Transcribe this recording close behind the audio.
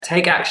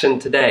Take action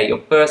today. Your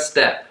first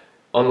step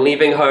on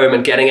leaving home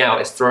and getting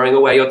out is throwing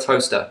away your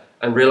toaster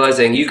and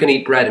realizing you can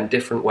eat bread in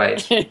different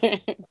ways.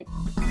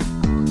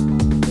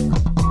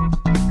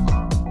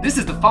 This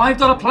is the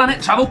 $5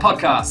 Planet Travel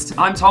Podcast.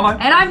 I'm Tomo.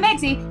 And I'm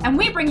Megsy, and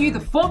we bring you the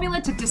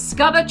formula to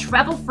discover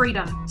travel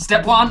freedom.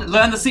 Step 1,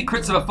 learn the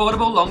secrets of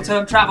affordable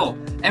long-term travel.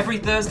 Every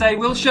Thursday,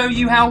 we'll show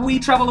you how we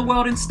travel the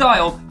world in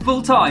style,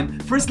 full-time,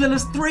 for as little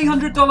as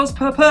 $300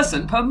 per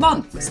person per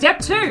month. Step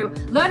 2,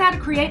 learn how to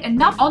create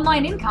enough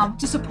online income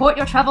to support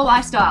your travel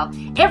lifestyle.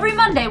 Every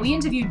Monday, we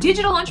interview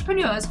digital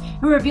entrepreneurs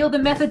who reveal the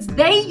methods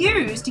they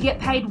use to get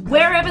paid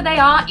wherever they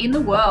are in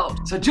the world.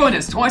 So join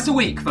us twice a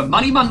week for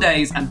Money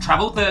Mondays and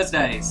Travel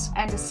Thursdays.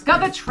 And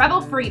discover travel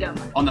freedom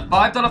On the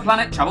 $5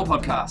 Planet Travel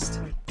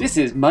Podcast. This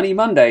is Money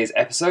Mondays,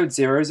 episode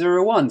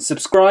 001.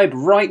 Subscribe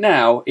right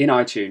now in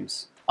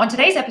iTunes. On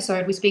today's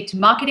episode, we speak to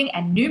marketing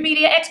and new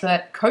media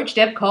expert, Coach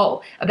Deb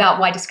Cole, about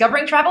why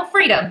discovering travel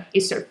freedom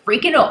is so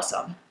freaking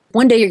awesome.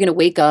 One day you're going to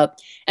wake up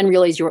and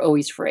realize you're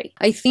always free.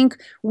 I think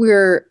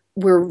we're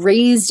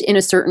raised in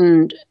a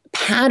certain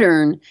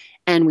pattern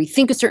and we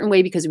think a certain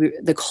way because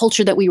the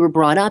culture that we were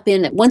brought up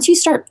in, that once you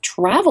start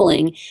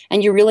traveling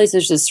and you realize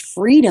there's this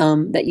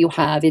freedom that you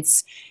have,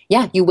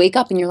 you wake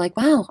up and you're like,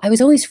 wow, I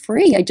was always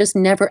free. I just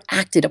never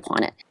acted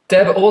upon it.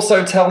 Deb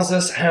also tells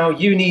us how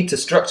you need to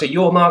structure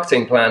your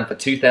marketing plan for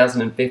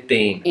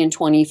 2015. In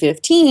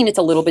 2015, it's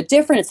a little bit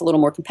different. It's a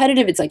little more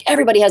competitive. It's like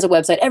everybody has a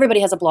website,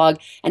 everybody has a blog,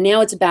 and now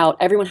it's about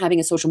everyone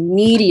having a social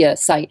media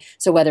site.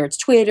 So whether it's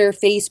Twitter,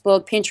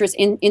 Facebook, Pinterest,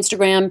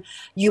 Instagram,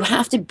 you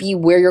have to be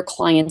where your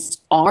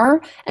clients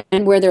are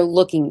and where they're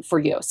looking for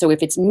you. So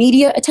if it's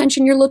media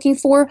attention you're looking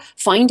for,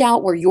 find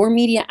out where your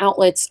media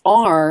outlets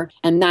are,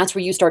 and that's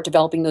where you start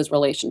developing those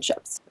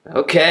relationships.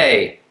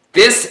 Okay.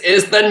 This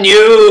is the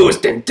news!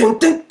 Dun, dun,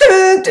 dun,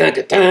 dun, dun,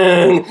 dun,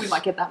 dun. We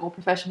might get that more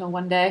professional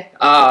one day.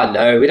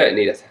 No, we don't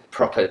need a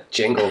proper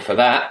jingle for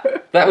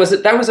that. That was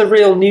a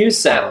real news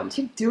sound.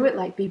 You do it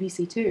like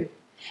BBC Two.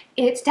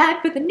 It's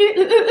time for the news.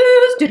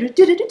 BBC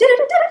Radio.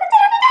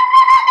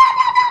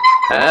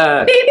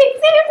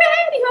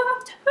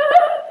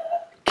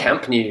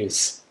 Camp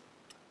news.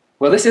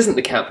 Well, this isn't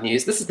the camp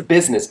news. This is the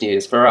business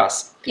news for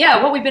us.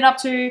 Yeah, what we've been up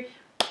to.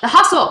 The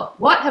hustle.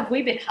 What have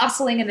we been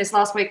hustling in this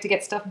last week to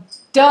get stuff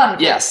done?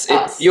 Yes,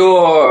 if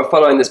you're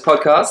following this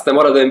podcast, then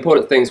one of the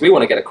important things we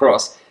want to get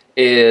across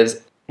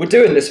is we're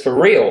doing this for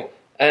real.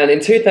 And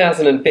in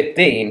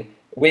 2015,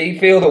 we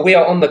feel that we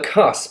are on the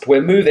cusp.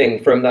 We're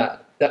moving from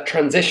that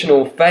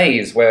transitional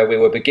phase where we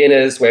were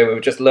beginners, where we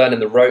were just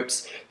learning the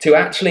ropes, to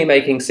actually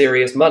making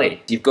serious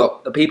money. You've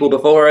got the people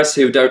before us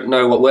who don't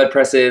know what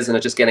WordPress is and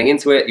are just getting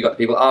into it. You've got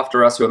the people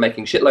after us who are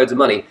making shitloads of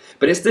money.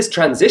 But it's this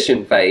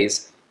transition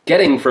phase.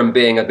 Getting from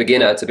being a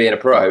beginner to being a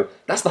pro,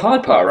 that's the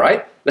hard part,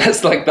 right?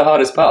 That's like the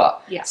hardest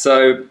part. Yeah.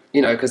 So,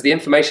 because the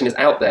information is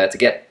out there to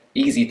get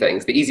easy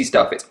things, the easy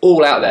stuff, it's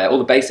all out there. All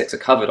the basics are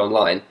covered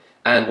online.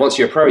 And once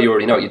you're a pro, you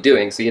already know what you're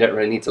doing, so you don't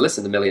really need to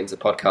listen to millions of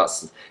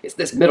podcasts. It's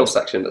this middle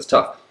section that's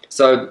tough.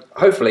 So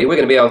hopefully we're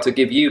going to be able to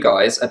give you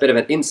guys a bit of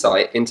an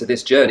insight into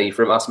this journey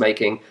from us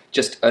making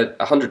just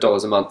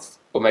 $100 a month,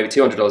 or maybe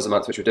 $200 a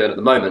month, which we're doing at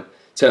the moment,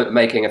 to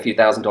making a few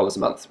 $1,000s a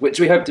month, which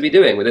we hope to be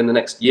doing within the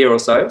next year or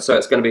so. So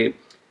it's going to be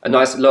a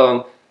nice,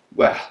 long,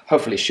 well,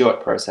 hopefully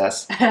short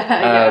process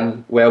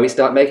where we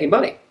start making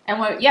money. And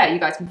you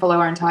guys can follow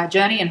our entire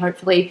journey and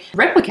hopefully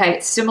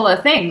replicate similar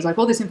things. Like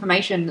all this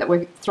information that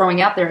we're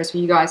throwing out there is for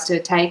you guys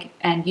to take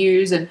and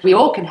use, and we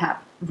all can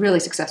have really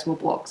successful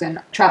blogs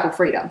and travel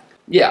freedom.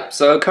 Yeah,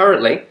 so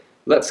currently,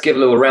 let's give a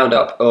little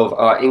roundup of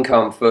our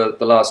income for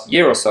the last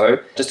year or so,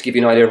 just to give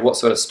you an idea of what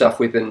sort of stuff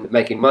we've been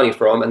making money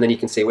from, and then you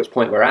can see which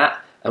point we're at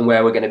and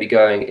where we're going to be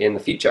going in the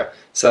future.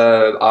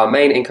 So our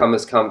main income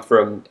has come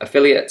from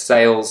affiliate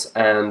sales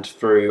and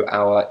through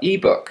our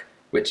ebook,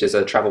 which is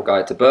a travel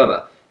guide to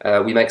Burma.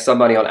 We make some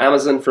money on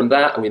Amazon from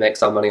that, and we make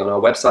some money on our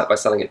website by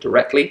selling it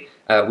directly.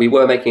 We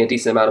were making a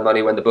decent amount of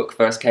money when the book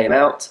first came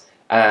out,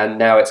 and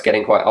now it's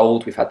getting quite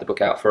old. We've had the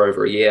book out for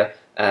over a year,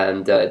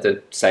 and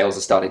the sales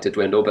are starting to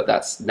dwindle, but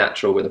that's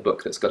natural with a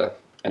book that's got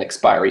an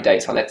expiry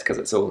date on it, because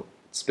it's all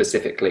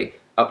specifically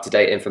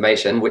up-to-date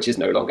information, which is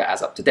no longer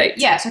as up-to-date.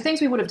 Yeah, so things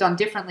we would have done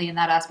differently in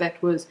that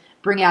aspect was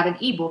bring out an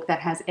ebook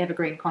that has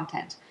evergreen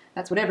content.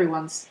 That's what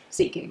everyone's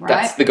seeking, right?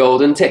 That's the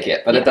golden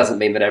ticket, but it doesn't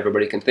mean that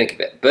everybody can think of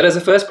it. But as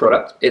a first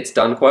product, it's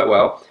done quite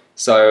well.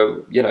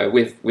 So,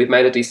 we've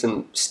made a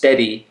decent,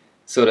 steady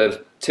sort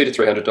of $200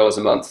 to $300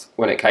 a month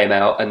when it came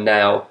out, and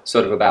now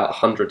sort of about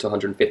 $100 to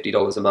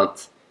 $150 a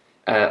month.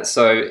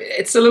 So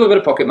it's a little bit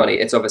of pocket money.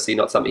 It's obviously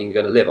not something you're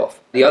going to live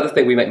off. The other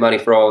thing we make money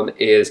from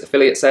is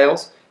affiliate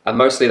sales. And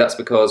mostly that's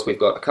because we've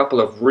got a couple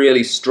of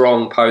really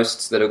strong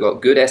posts that have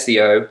got good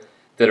SEO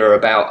that are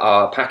about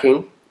our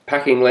packing.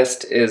 Packing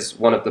list is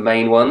one of the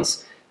main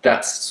ones.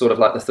 That's sort of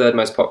like the third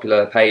most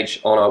popular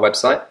page on our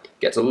website.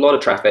 Gets a lot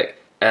of traffic,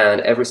 and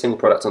every single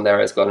product on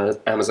there has got an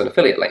Amazon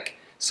affiliate link.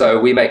 So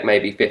we make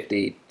maybe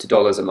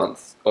 $50 a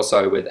month or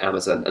so with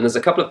Amazon. And there's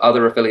a couple of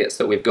other affiliates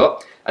that we've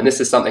got, and this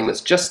is something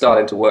that's just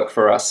starting to work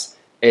for us.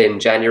 in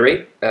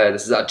January.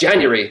 This is our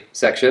January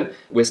section.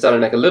 We're starting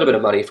to make a little bit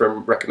of money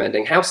from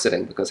recommending house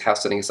sitting, because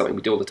house sitting is something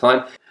we do all the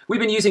time. We've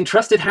been using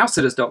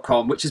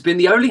trustedhousesitters.com, which has been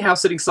the only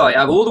house sitting site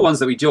out of all the ones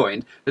that we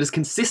joined that has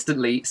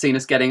consistently seen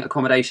us getting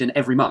accommodation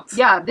every month.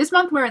 Yeah, this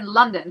month we're in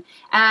London,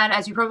 and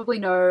as you probably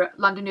know,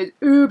 London is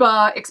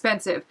uber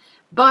expensive.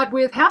 But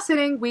with house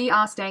sitting, we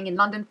are staying in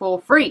London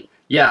for free.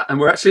 Yeah, and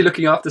we're actually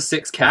looking after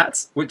 6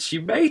 cats, which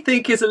you may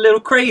think is a little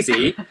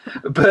crazy,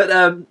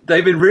 but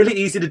they've been really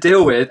easy to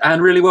deal with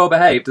and really well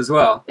behaved as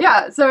well.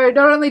 Yeah, so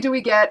not only do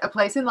we get a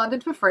place in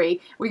London for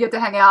free, we get to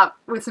hang out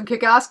with some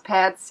kick-ass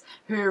pets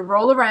who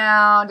roll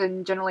around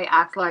and generally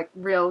act like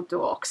real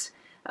dorks.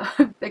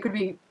 They could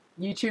be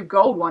YouTube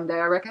gold one day,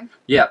 I reckon.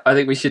 Yeah, I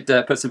think we should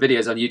put some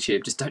videos on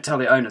YouTube. Just don't tell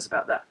the owners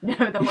about that. No,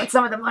 they want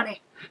some of the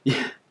money.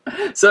 Yeah.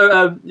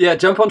 So,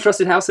 jump on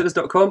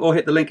trustedhousesitters.com or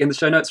hit the link in the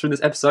show notes from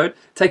this episode.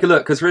 Take a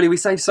look, because really we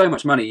save so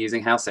much money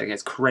using house sitting.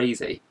 It's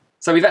crazy.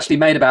 So we've actually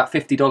made about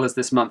 $50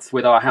 this month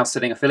with our house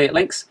sitting affiliate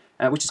links,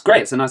 which is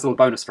great. It's a nice little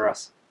bonus for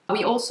us.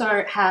 We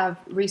also have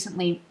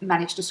recently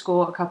managed to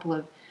score a couple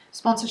of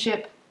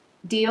sponsorship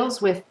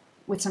deals with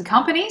some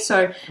companies.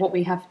 So what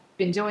we have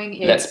been doing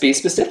is... Let's be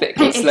specific.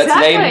 Let's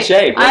Exactly. name and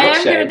shame. I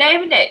am going to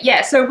name it.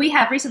 Yeah, so we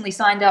have recently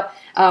signed up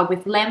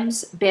with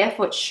Lem's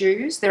Barefoot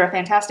Shoes. They're a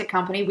fantastic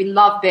company. We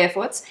love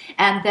barefoots,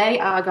 and they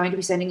are going to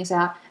be sending us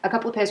out a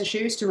couple of pairs of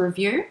shoes to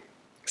review.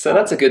 So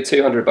that's a good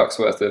 $200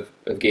 worth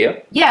of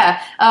gear.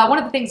 Yeah, one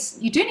of the things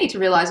you do need to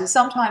realize is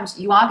sometimes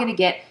you are going to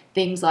get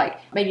things like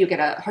maybe you'll get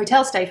a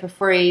hotel stay for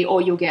free, or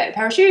you'll get a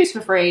pair of shoes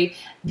for free.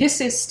 This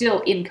is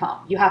still income.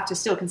 You have to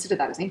still consider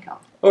that as income.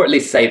 Or at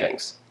least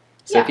savings.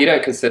 So Yeah. if you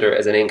don't consider it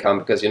as an income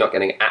because you're not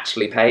getting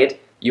actually paid,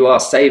 you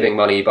are saving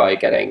money by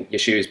getting your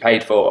shoes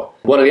paid for.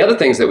 One of the other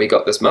things that we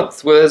got this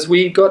month was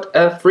we got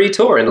a free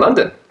tour in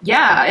London.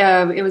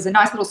 Yeah, it was a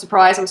nice little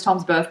surprise. It was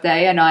Tom's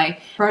birthday, and I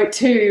wrote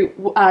to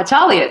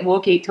Charlie at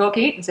Walk Eat Talk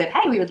Eat and said,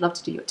 hey, we would love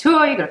to do your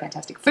tour. You've got a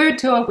fantastic food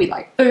tour. We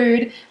like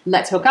food.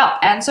 Let's hook up.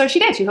 And so she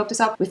did. She hooked us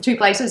up with 2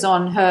 places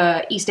on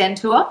her East End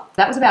tour.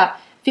 That was about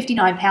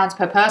 £59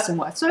 per person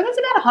worth. So that's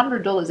about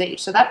 $100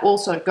 each. So that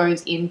also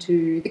goes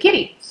into the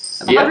kitty.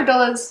 So the Yeah.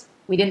 $100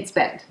 we didn't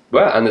spend.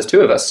 Well, and there's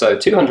 2 of us, so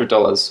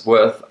 $200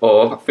 worth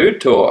of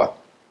food tour.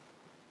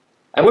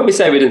 And when we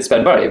say we didn't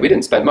spend money, we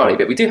didn't spend money,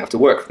 but we do have to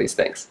work for these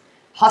things.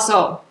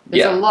 Hustle.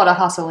 There's Yeah. a lot of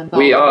hustle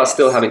involved. We in are this.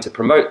 still having to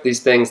promote these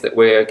things that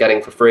we're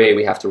getting for free.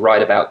 We have to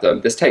write about them.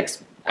 This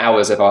takes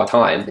hours of our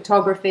time.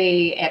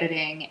 Photography,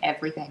 editing,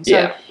 everything. So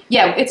Yeah.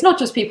 yeah, it's not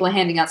just people are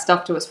handing out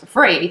stuff to us for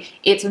free.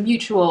 It's a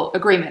mutual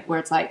agreement where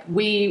it's like,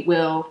 we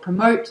will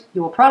promote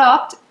your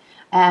product,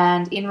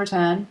 and in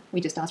return,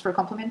 we just ask for a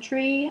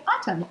complimentary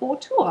item or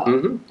tour.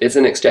 It's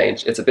an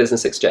exchange. It's a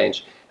business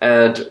exchange.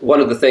 And one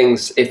of the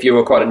things, if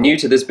you're quite new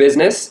to this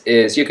business,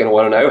 is you're going to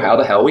want to know how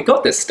the hell we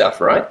got this stuff,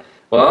 right?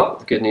 Well,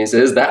 the good news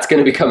is that's going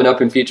to be coming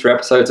up in future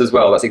episodes as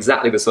well. That's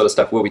exactly the sort of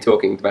stuff we'll be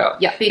talking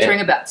about. Yeah, featuring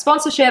about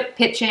sponsorship,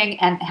 pitching,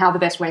 and how the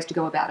best ways to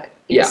go about it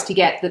is Yeah. to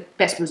get the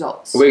best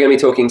results. We're going to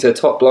be talking to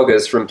top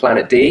bloggers from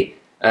Planet D,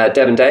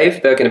 Deb and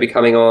Dave. They're going to be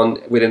coming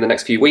on within the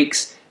next few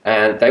weeks,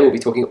 and they will be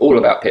talking all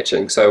about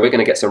pitching. So we're going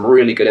to get some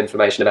really good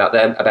information about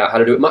them, about how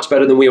to do it much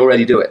better than we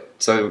already do it.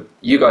 So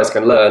you guys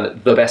can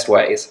learn the best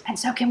ways. And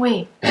so can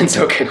we. And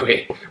so can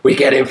we. We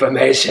get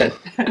information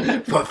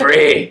for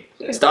free.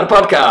 Start a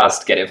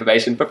podcast, get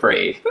information for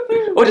free.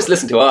 Or just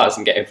listen to us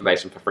and get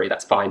information for free.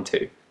 That's fine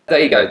too. There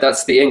you go.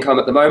 That's the income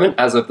at the moment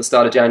as of the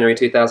start of January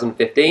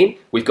 2015.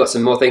 We've got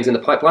some more things in the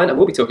pipeline, and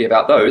we'll be talking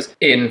about those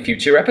in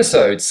future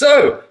episodes.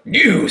 So,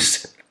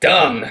 news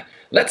done.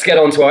 Let's get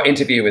on to our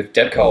interview with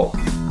Deb Cole.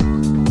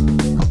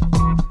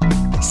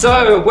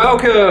 So,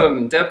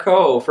 welcome, Deb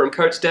Cole from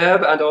Coach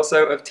Deb and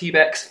also of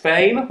T-Bex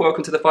fame.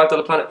 Welcome to the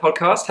 $5 Planet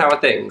podcast. How are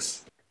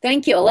things?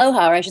 Thank you.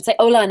 Aloha, or I should say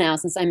hola now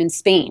since I'm in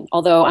Spain.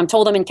 Although I'm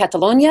told I'm in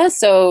Catalonia,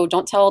 so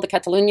don't tell the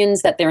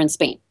Catalonians that they're in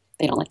Spain.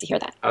 They don't like to hear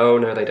that. Oh,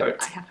 no, they don't.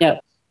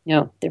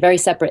 No, they're very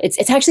separate.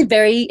 It's actually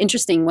very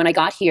interesting. When I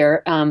got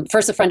here,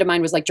 first a friend of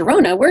mine was like,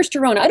 Girona, where's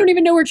Girona? I don't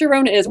even know where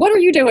Girona is. What are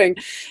you doing?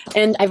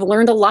 And I've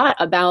learned a lot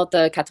about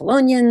the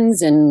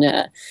Catalonians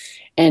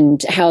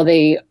and how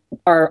they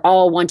are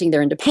all wanting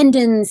their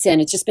independence, and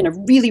it's just been a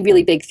really,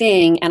 really big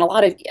thing. And a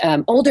lot of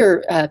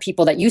older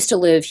people that used to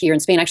live here in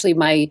Spain, actually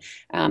my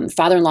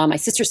father-in-law, my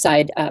sister's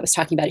side, was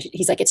talking about it.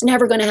 He's like, it's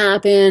never going to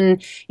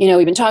happen. You know,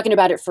 we've been talking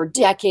about it for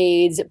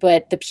decades,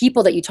 but the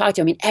people that you talk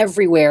to, I mean,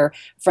 everywhere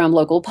from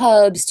local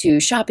pubs to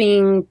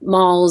shopping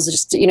malls,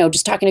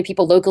 just talking to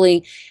people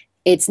locally.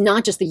 It's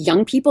not just the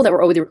young people that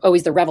were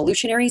always the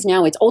revolutionaries.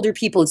 Now it's older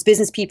people, it's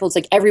business people. It's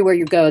like everywhere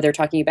you go, they're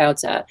talking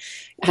about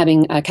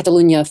having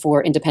Catalonia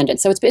for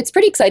independence. So it's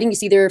pretty exciting. You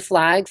see their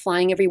flag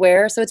flying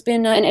everywhere. So it's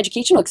been an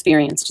educational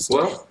experience.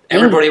 Well,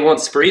 everybody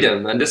wants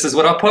freedom, and this is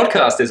what our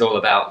podcast is all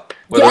about.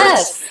 Whether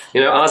Yes.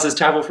 it's, ours is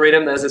travel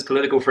freedom, theirs is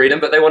political freedom,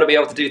 but they want to be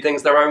able to do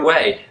things their own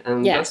way,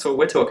 and Yeah. that's what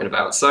we're talking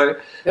about. So,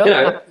 Yep,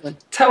 absolutely.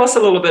 tell us a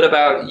little bit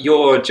about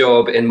your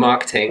job in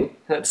marketing.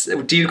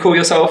 Do you call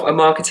yourself a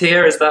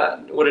marketeer? Is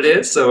that what it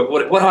is? So,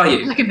 what are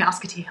you? Like a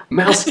mouseketeer.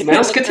 Mouseketeer?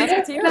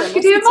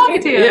 Mouseketeer,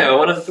 marketeer. Yeah,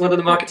 one of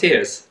the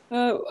marketeers.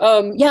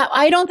 Yeah,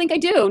 I don't think I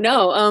do.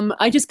 No,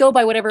 I just go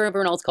by whatever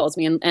everyone else calls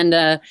me,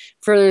 and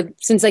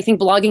since I think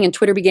blogging and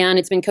Twitter began,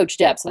 it's been Coach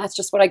Deb. So that's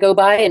just what I go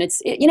by, and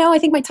I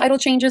think my title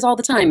changes all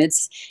the time.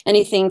 It's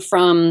anything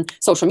from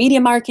social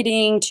media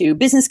marketing to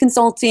business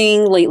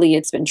consulting. Lately,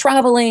 it's been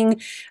traveling.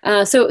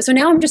 So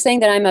now I'm just saying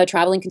that I'm a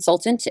traveling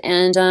consultant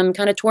and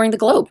kind of touring the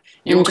globe.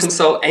 You will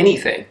consult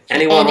anything,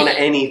 anyone on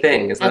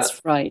anything. That's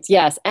right.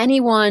 Yes,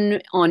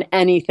 anyone on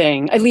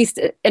anything, at least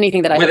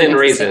anything that I within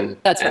reason.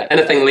 That's right.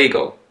 Anything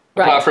legal.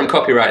 Right. Apart from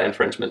copyright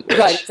infringement.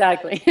 Right,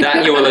 exactly.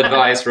 That you will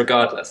advise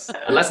regardless.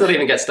 And let's not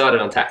even get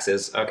started on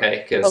taxes,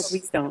 okay?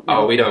 Please don't.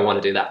 No. Oh, we don't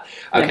want to do that.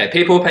 Okay,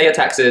 people pay your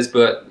taxes,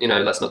 but,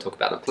 let's not talk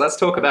about them. Let's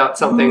talk about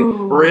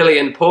something really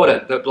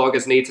important that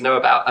bloggers need to know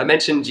about. I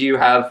mentioned you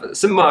have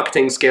some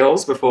marketing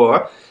skills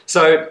before.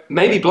 So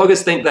maybe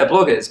bloggers think they're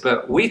bloggers,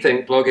 but we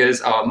think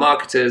bloggers are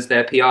marketers,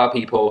 they're PR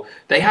people.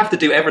 They have to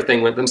do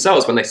everything with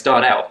themselves when they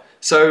start out.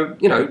 So,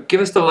 give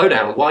us the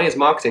lowdown. Why is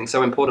marketing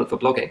so important for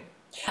blogging?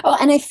 Oh,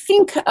 and I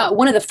think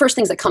one of the first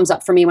things that comes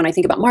up for me when I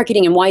think about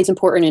marketing and why it's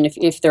important,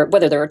 and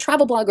whether they're a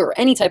travel blogger or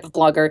any type of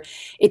blogger,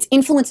 it's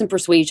influence and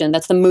persuasion.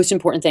 That's the most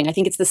important thing. I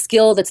think it's the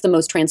skill that's the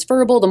most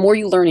transferable. The more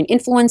you learn in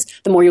influence,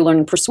 the more you learn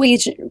in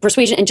persuasion,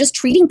 and just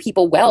treating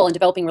people well and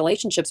developing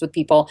relationships with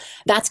people.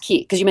 That's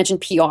key, because you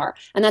mentioned PR,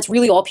 and that's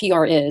really all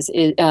PR is.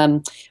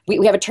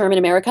 We have a term in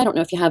America. I don't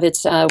know if you have it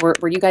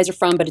where you guys are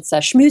from, but it's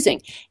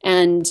schmoozing,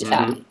 and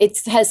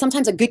it has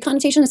sometimes a good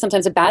connotation and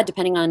sometimes a bad,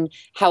 depending on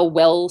how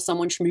well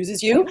someone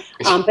schmoozes you.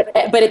 But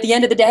at the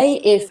end of the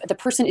day, if the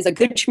person is a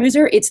good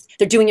schmoozer,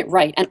 they're doing it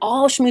right. And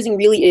all schmoozing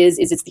really is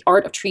it's the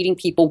art of treating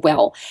people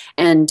well.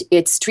 And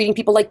it's treating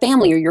people like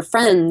family or your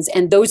friends.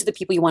 And those are the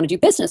people you want to do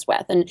business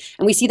with. And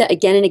we see that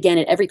again and again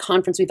at every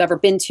conference we've ever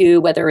been to,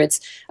 whether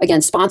it's,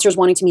 again, sponsors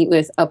wanting to meet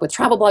with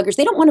travel bloggers.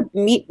 They don't want to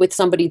meet with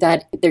somebody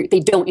that they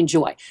don't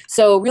enjoy.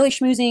 So really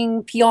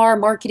schmoozing, PR,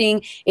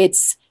 marketing,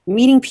 it's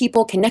meeting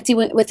people, connecting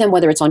with them,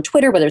 whether it's on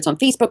Twitter, whether it's on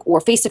Facebook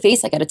or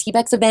face-to-face, like at a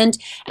TBEX event,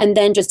 and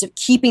then just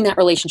keeping that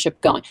relationship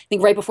going. I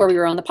think right before we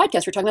were on the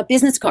podcast, we were talking about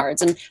business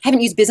cards, and I haven't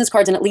used business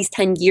cards in at least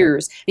 10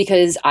 years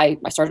because I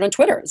started on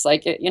Twitter. It's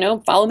like,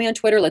 follow me on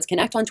Twitter, let's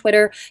connect on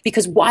Twitter,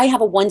 because why have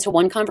a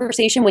one-to-one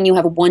conversation when you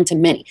have a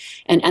one-to-many?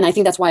 And I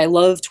think that's why I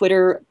love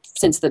Twitter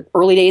since the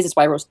early days. It's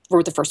why I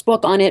wrote the first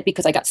book on it,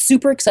 because I got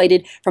super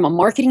excited from a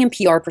marketing and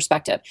PR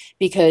perspective,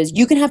 because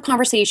you can have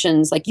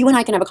conversations, like you and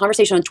I can have a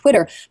conversation on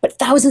Twitter, but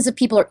thousands of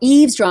people are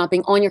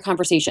eavesdropping on your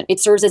conversation. It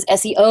serves as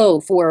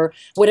SEO for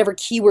whatever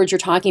keywords you're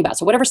talking about.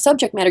 So whatever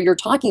subject matter you're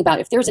talking about,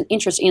 if there's an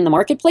interest in the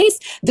marketplace,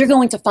 they're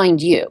going to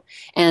find you.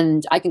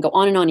 And I can go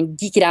on and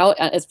geek it out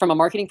from a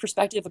marketing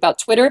perspective about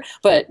Twitter,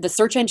 but the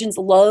search engines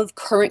love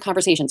current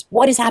conversations.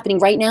 What is happening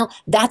right now?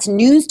 That's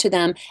news to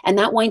them, and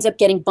that winds up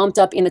getting bumped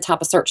up in the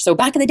top of search. So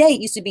back in the day,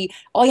 it used to be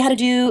all you had to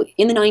do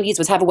in the 90s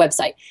was have a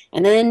website.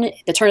 And then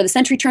the turn of the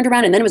century turned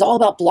around, and then it was all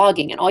about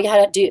blogging. And all you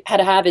had to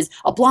have is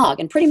a blog.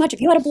 And pretty much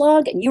if you had a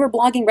blog and you were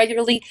blogging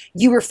regularly,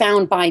 you were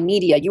found by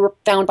media, you were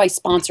found by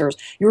sponsors,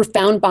 you were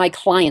found by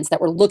clients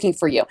that were looking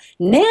for you.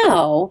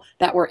 Now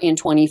that we're in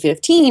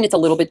 2015, it's a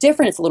little bit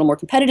different. It's a little more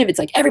competitive. It's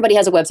like everybody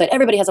has a website,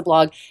 everybody has a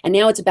blog. And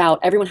now it's about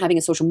everyone having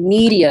a social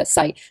media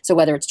site. So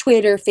whether it's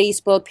Twitter,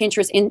 Facebook,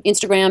 Pinterest,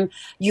 Instagram,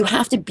 you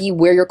have to be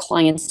where your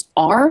clients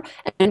are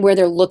and where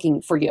they're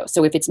looking for you.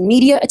 So if it's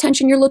media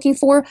attention you're looking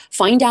for,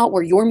 find out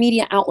where your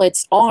media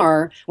outlets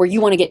are, where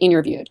you want to get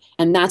interviewed.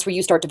 And that's where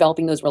you start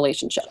developing those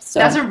relationships. So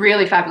that's a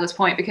really fabulous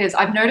point, because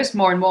I've noticed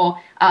more and more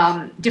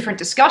different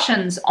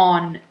discussions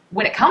on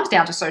when it comes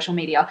down to social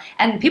media.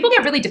 And people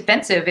get really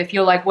defensive if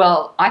you're like,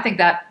 well, I think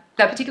that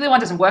particular one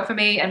doesn't work for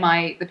me, and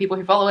the people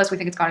who follow us, we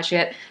think it's kind of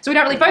shit. So we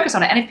don't really focus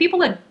on it. And if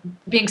people are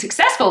being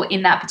successful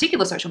in that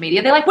particular social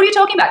media, they're like, what are you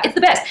talking about? It's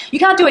the best. You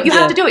can't do it. You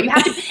have to do it.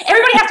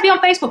 Everybody has to be on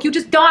Facebook. You'll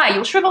just die.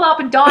 You'll shrivel up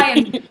and die.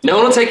 And no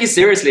one will take you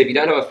seriously if you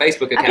don't have a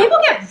Facebook account. And people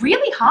get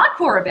really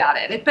hardcore about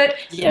it.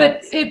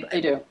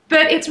 They do.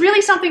 But it's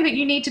really something that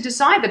you need to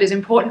decide that is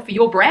important for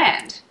your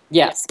brand.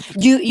 Yes,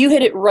 you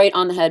hit it right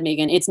on the head,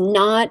 Megan. It's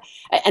not,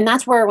 and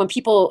that's where when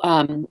people,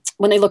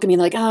 when they look at me,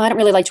 they're like, oh, I don't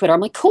really like Twitter. I'm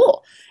like,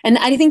 cool. And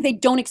I think they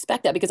don't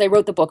expect that, because I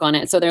wrote the book on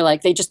it. So they're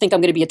like, they just think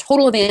I'm going to be a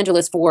total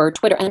evangelist for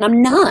Twitter. And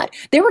I'm not.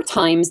 There were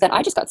times that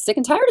I just got sick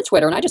and tired of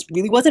Twitter, and I just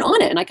really wasn't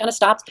on it. And I kind of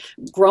stopped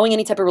growing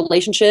any type of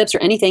relationships or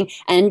anything.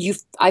 And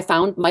I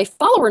found my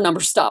follower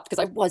number stopped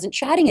because I wasn't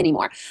chatting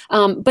anymore.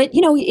 But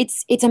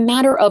it's a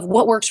matter of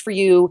what works for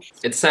you.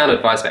 It's sound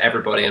advice for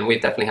everybody. And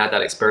we've definitely had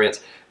that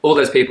experience. All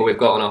those people we've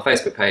got on our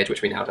Facebook page,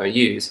 which we now don't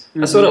use,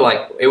 are sort of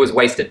like, it was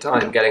wasted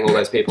time getting all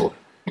those people.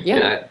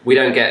 Yeah. We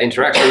don't get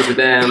interactions with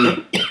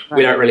them. Right.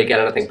 We don't really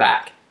get anything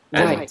back.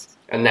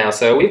 And now,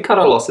 so we've cut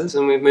our losses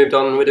and we've moved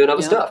on and we're doing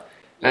other stuff.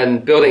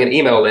 And building an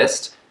email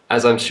list,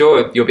 as I'm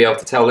sure you'll be able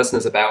to tell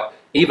listeners about,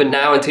 even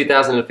now in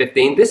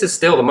 2015, this is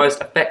still the most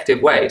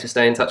effective way to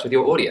stay in touch with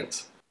your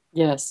audience.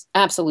 Yes,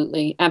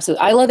 absolutely.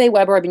 Absolutely. I love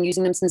Aweber. I've been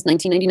using them since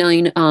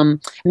 1999.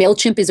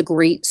 MailChimp is a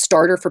great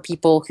starter for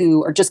people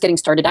who are just getting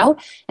started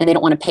out and they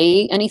don't want to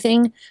pay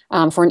anything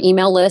for an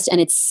email list. And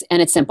it's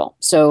simple.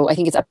 So I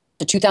think it's up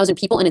to 2,000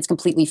 people, and it's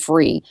completely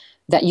free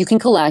that you can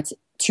collect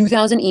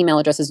 2,000 email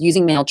addresses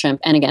using MailChimp.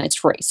 And again, it's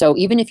free. So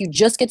even if you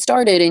just get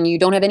started and you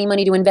don't have any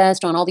money to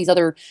invest on all these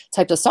other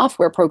types of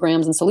software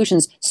programs and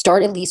solutions,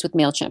 start at least with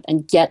MailChimp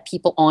and get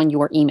people on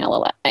your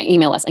email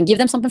list and give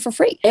them something for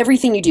free.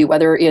 Everything you do,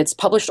 whether it's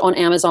published on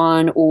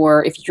Amazon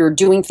or if you're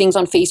doing things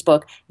on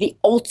Facebook, the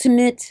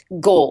ultimate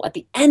goal at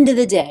the end of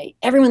the day,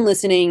 everyone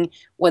listening,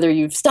 whether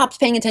you've stopped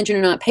paying attention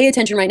or not, pay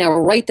attention right now,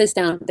 write this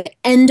down. At the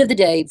end of the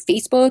day,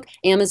 Facebook,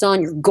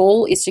 Amazon, your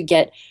goal is to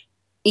get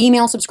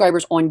email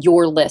subscribers on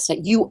your list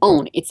that you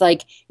own. It's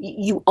like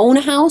you own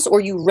a house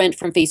or you rent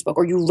from Facebook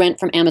or you rent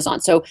from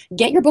Amazon. So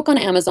get your book on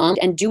Amazon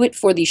and do it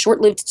for the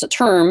short-lived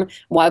term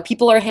while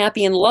people are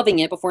happy and loving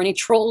it before any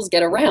trolls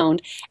get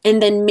around.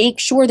 And then make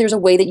sure there's a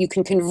way that you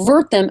can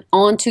convert them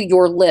onto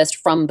your list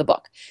from the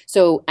book.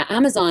 So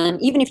Amazon,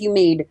 even if you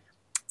made,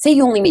 say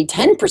you only made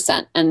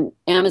 10% and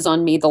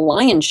Amazon made the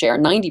lion's share,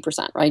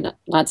 90%, right?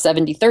 Not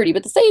 70-30,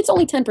 but to say it's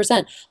only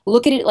 10%,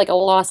 look at it like a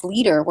loss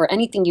leader where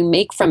anything you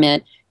make from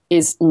it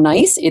is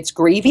nice, it's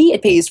gravy,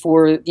 it pays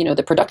for,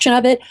 the production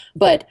of it,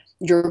 but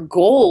your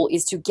goal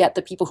is to get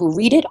the people who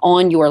read it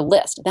on your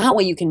list. That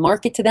way you can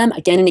market to them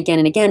again and again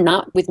and again,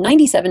 not with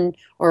 97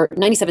 or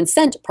 97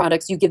 cent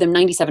products, you give them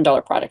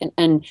 $97 product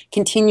and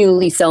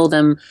continually sell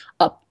them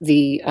up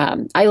the,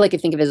 I like to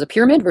think of it as a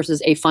pyramid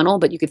versus a funnel,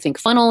 but you could think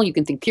funnel, you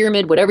can think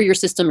pyramid, whatever your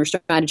system or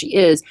strategy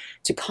is,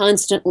 to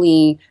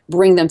constantly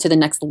bring them to the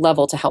next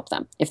level to help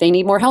them. If they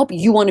need more help,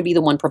 you want to be the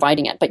one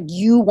providing it, but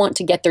you want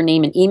to get their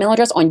name and email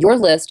address on your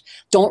list.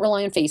 Don't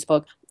rely on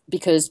Facebook.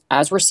 Because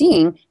as we're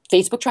seeing,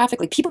 Facebook traffic,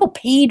 like people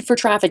paid for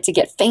traffic to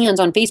get fans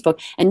on Facebook,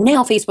 and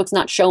now Facebook's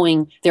not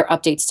showing their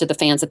updates to the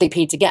fans that they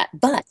paid to get.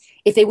 But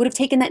if they would have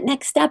taken that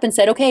next step and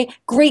said, okay,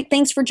 great,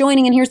 thanks for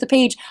joining, and here's the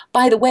page.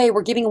 By the way,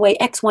 we're giving away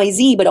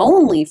XYZ, but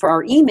only for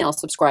our email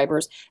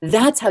subscribers.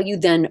 That's how you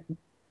then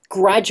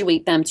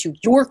graduate them to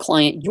your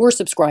client, your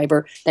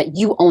subscriber, that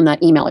you own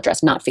that email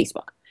address, not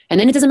Facebook. And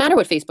then it doesn't matter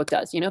what Facebook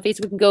does.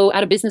 Facebook can go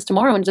out of business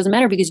tomorrow, and it doesn't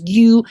matter because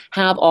you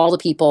have all the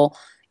people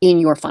in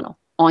your funnel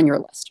on your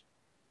list.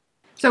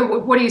 So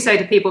what do you say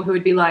to people who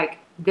would be like,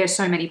 there's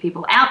so many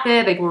people out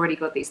there, they've already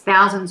got these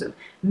thousands of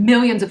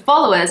millions of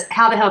followers,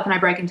 how the hell can I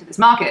break into this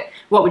market?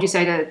 What would you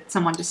say to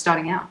someone just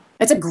starting out?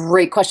 That's a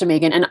great question,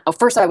 Megan. And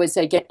first I would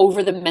say get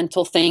over the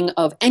mental thing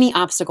of any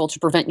obstacle to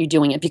prevent you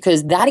doing it,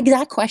 because that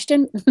exact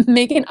question,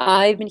 Megan,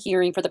 I've been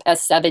hearing for the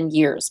past 7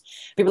 years.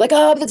 People are like,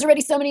 oh, there's already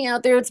so many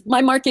out there.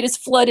 My market is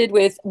flooded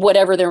with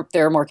whatever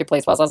their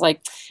marketplace was. I was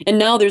like, and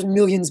now there's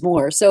millions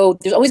more. So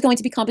there's always going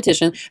to be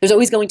competition. There's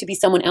always going to be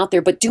someone out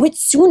there, but do it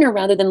sooner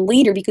rather than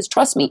later, because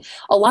trust me,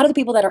 a lot of the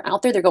people that are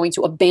out there, they're going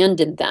to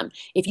abandon them.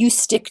 If you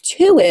stick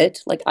to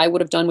it, like I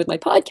would have done with my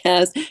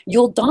podcast,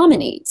 you'll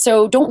dominate.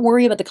 So don't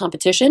worry about the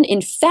competition. In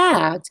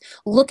fact,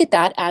 look at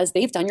that as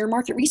they've done your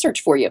market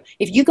research for you.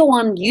 If you go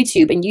on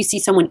YouTube and you see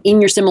someone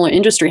in your similar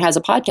industry has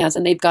a podcast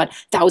and they've got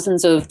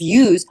thousands of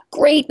views,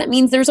 great. That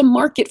means there's a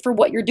market for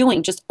what you're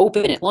doing. Just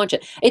open it, launch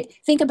it.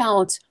 Think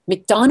about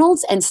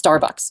McDonald's and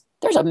Starbucks.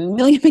 There's a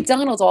million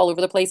McDonald's all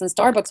over the place and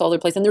Starbucks all over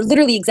the place, and they're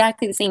literally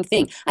exactly the same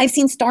thing. I've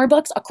seen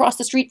Starbucks across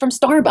the street from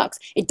Starbucks.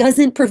 It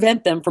doesn't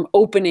prevent them from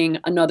opening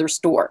another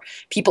store.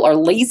 People are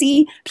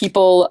lazy.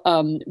 People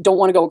don't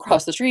want to go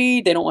across the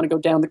street. They don't want to go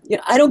down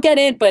I don't get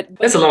it, but...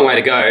 It's a long way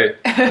to go.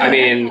 I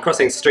mean,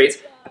 crossing streets.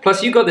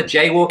 Plus, you've got the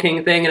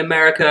jaywalking thing in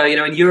America.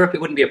 In Europe,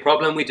 it wouldn't be a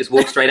problem. We just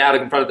walk straight out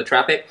in front of the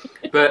traffic.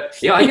 But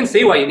yeah, I can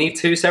see why you need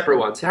two separate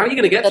ones. How are you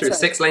going to get through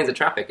 6 lanes of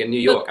traffic in New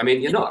York? I mean,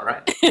 you're not,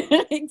 right?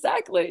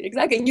 Exactly.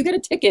 And you get a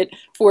ticket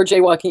for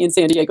jaywalking in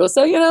San Diego.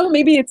 So,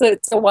 maybe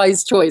it's a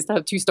wise choice to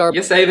have 2 Starbucks.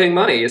 You're saving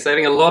money. You're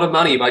saving a lot of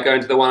money by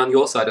going to the one on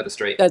your side of the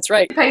street. That's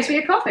right. It pays for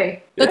your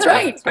coffee. That's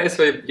right. It pays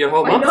for your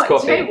whole month's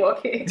coffee.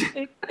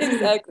 Jaywalking?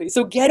 Exactly.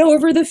 So get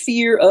over the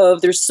fear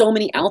of there's so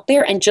many out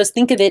there and just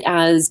think of it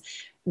as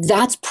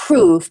that's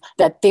proof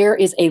that there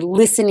is a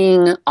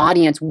listening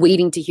audience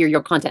waiting to hear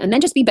your content. And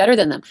then just be better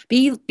than them.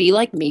 Be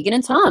like Megan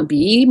and Tom.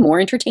 Be more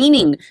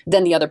entertaining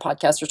than the other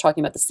podcasters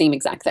talking about the same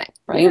exact thing,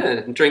 right? Yeah,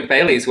 and drink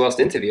Baileys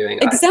whilst interviewing.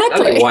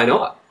 Exactly. Why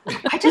not?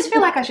 I just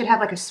feel like I should have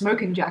like a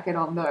smoking jacket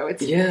on though.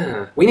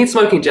 Yeah, we need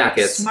smoking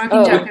jackets.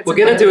 Jackets. We're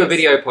going to do a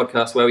video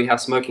podcast where we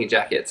have smoking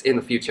jackets in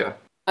the future.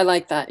 I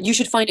like that. You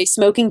should find a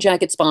smoking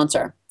jacket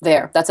sponsor.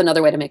 There. That's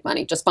another way to make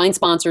money. Just find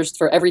sponsors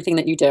for everything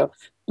that you do.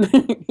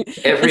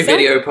 Every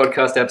video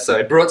podcast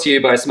episode brought to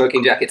you by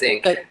Smoking Jackets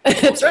Inc.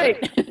 That's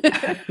right.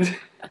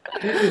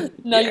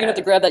 Now you're going to have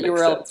to grab that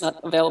URL. It's not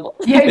available.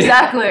 Yeah,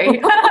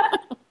 exactly.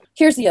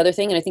 Here's the other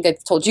thing, and I think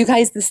I've told you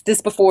guys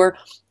this before.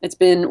 It's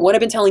been what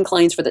I've been telling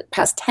clients for the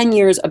past 10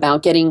 years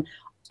about getting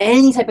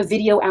any type of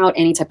video out,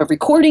 any type of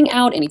recording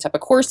out, any type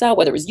of course out,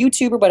 whether it was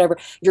YouTube or whatever.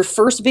 Your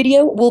first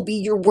video will be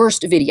your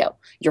worst video.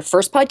 Your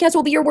first podcast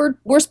will be your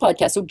worst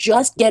podcast. So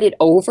just get it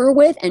over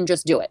with and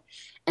just do it.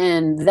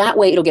 And that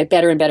way it'll get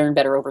better and better and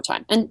better over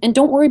time. And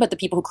don't worry about the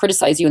people who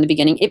criticize you in the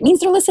beginning. It means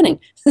they're listening.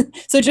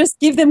 So just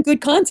give them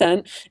good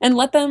content and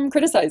let them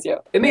criticize you.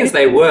 It means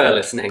they were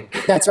listening.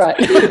 That's right.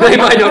 They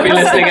might not be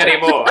listening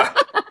anymore.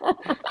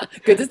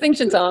 Good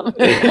distinction, Tom.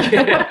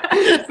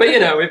 But you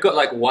know, we've got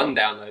like one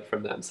download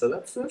from them, so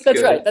that's That's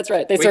good. right. That's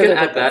right. They We serve can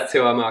their add that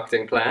to our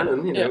marketing plan,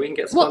 and you know, Yeah. we can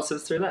get Well-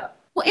 sponsors through that.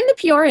 Well, in the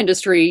PR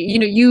industry,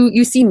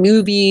 you see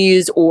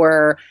movies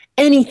or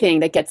anything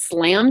that gets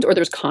slammed or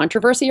there's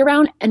controversy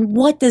around, and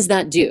what does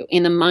that do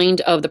in the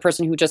mind of the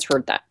person who just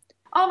heard that?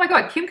 Oh my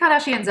God, Kim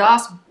Kardashian's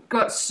ass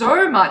got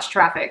so much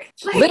traffic.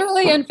 Like,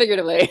 Literally and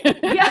figuratively.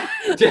 yeah.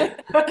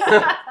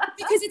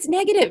 Because it's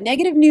negative.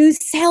 Negative news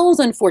sells,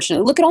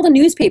 unfortunately. Look at all the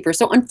newspapers.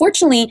 So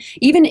unfortunately,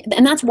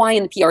 and that's why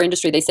in the PR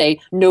industry they say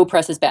no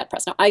press is bad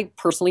press. Now, I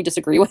personally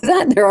disagree with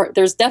that.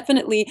 There's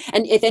definitely,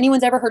 and if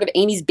anyone's ever heard of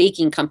Amy's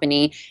Baking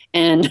Company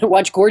and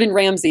watch Gordon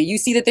Ramsay, you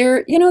see that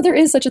there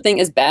is such a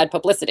thing as bad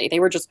publicity. They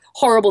were just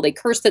horrible. They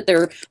cursed at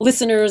their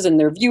listeners and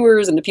their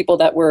viewers and the people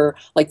that were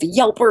like the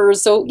Yelpers.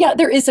 So yeah,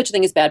 there is such a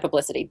thing as bad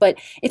publicity. But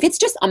if it's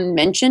just a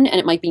mention and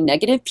it might be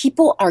negative,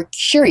 people are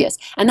curious.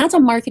 And that's a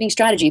marketing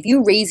strategy. If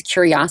you raise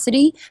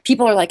curiosity,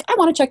 people are like, I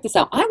want to check this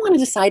out. I want to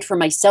decide for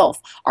myself,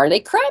 are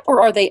they crap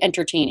or are they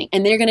entertaining?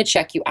 And they're going to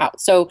check you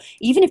out. So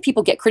even if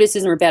people get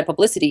criticism or bad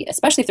publicity,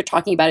 especially if they're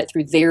talking about it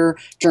through their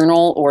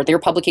journal or their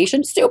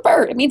publication,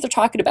 super. It means they're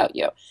talking about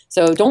you.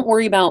 So don't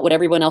worry about what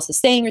everyone else is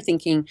saying or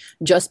thinking.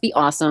 Just be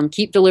awesome.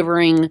 Keep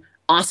delivering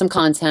awesome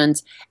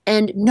content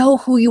and know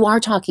who you are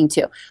talking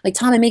to. Like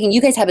Tom and Megan,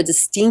 you guys have a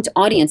distinct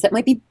audience that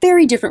might be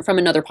very different from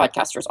another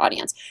podcaster's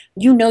audience.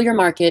 You know your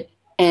market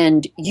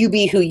and you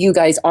be who you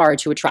guys are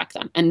to attract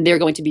them. And they're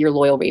going to be your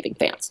loyal raving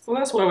fans. Well,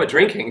 that's why we're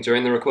drinking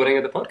during the recording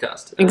of the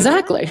podcast.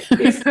 Exactly.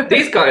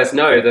 These guys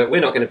know that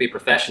we're not going to be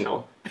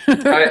professional.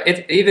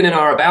 Even in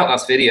our About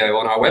Us video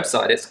on our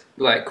website, it's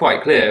like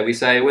quite clear. We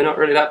say we're not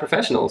really that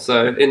professional,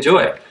 so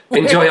enjoy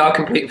our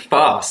complete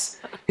farce.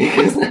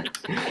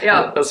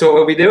 Yeah. That's what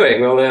we'll be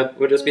doing.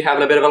 We'll just be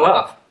having a bit of a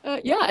laugh.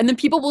 Yeah. And then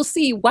people will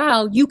see,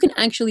 wow, you can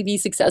actually be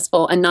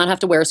successful and not have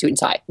to wear a suit and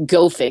tie.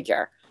 Go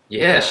figure.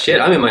 Yeah, shit,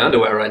 I'm in my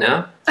underwear right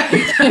now.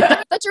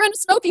 I thought you're in a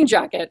smoking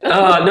jacket.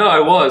 Oh, no, I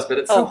was, but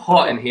it's so Oh.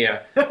 hot in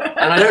here.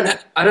 And I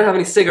don't have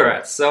any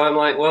cigarettes, so I'm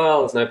like,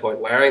 well, there's no point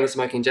wearing the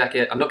smoking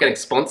jacket. I'm not getting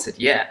sponsored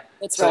yet.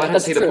 That's So right. I don't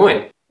That's see true. the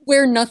point.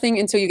 Wear nothing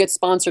until you get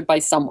sponsored by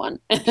someone.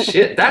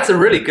 Shit, that's a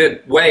really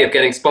good way of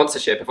getting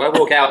sponsorship. If I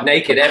walk out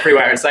naked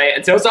everywhere and say,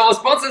 until someone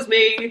sponsors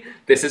me,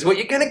 this is what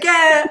you're going to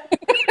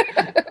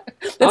get.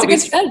 That's a good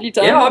strategy,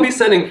 Tom. Yeah, I'll be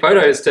sending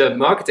photos to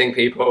marketing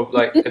people,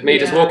 like of me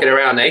just Yeah. walking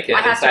around naked I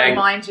and have to saying,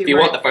 remind you, if you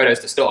right? want the photos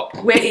to stop.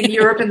 We're in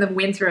Europe in the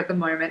winter at the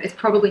moment. It's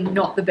probably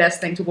not the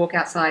best thing to walk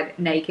outside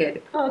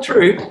naked. Oh,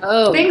 true.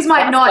 Oh, Things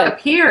might that's not like-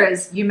 appear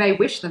as you may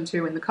wish them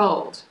to in the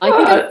cold. I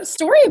think I have a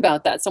story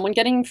about that. Someone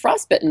getting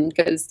frostbitten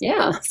because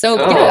So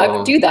yeah, I Oh.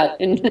 would do that.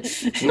 And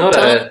Not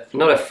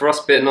a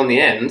frostbitten on the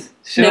end,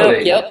 surely. No,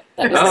 yep.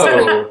 That was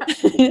Oh,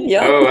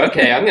 yep. oh,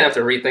 okay. I'm gonna have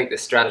to rethink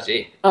this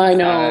strategy. I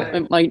know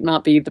it might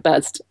not be the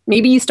best.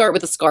 Maybe you start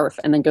with a scarf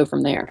and then go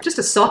from there. Just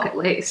a sock at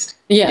least.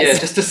 Yes, Yeah,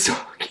 just a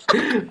sock,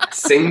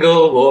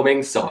 single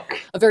warming sock.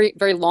 a very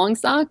very long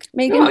sock,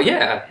 Megan. Oh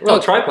yeah, well,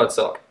 Oh. tripod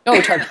sock.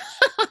 Oh, try.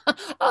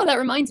 Oh, that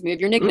reminds me of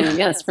your nickname.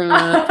 Yes, from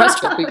a press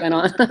trip we went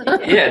on.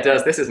 Yeah, it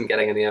does. This isn't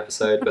getting in the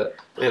episode, but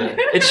you know,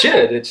 it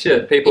should. It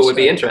should. People It would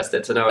be should.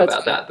 interested to know That's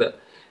about that, but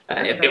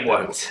it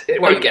won't.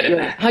 It won't get in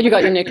there. How you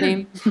got your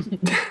nickname?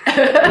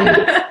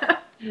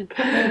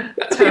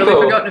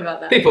 Totally forgotten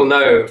about that. People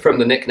know from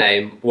the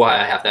nickname why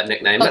I have that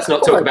nickname. Of Let's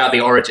not course. talk about the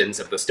origins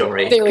of the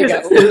story. There we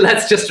go.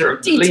 Let's just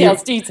Details,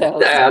 leave.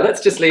 details. Yeah,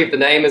 let's just leave the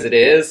name as it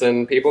is,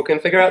 and people can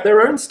figure out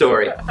their own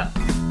story.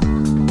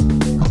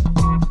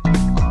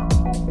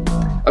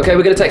 Okay,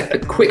 we're going to take a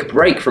quick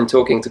break from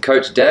talking to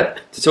Coach Deb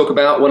to talk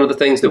about one of the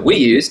things that we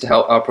use to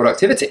help our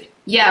productivity.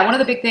 Yeah, one of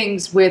the big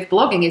things with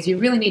blogging is you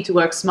really need to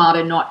work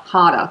smarter, not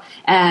harder.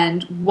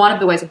 And one of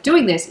the ways of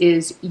doing this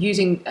is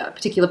using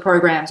particular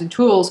programs and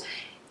tools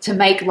to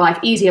make life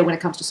easier when it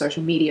comes to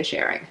social media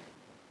sharing.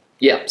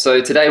 Yeah,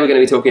 so today we're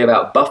going to be talking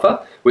about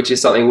Buffer, which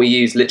is something we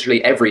use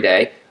literally every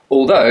day.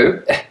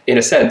 Although, in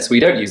a sense, we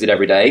don't use it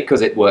every day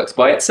because it works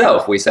by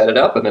itself. We set it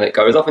up and then it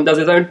goes off and does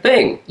its own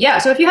thing. Yeah,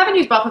 so if you haven't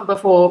used Buffer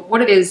before,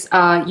 what it is,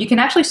 you can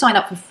actually sign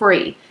up for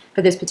free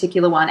for this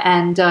particular one.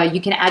 And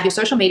you can add your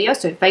social media,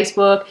 so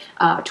Facebook,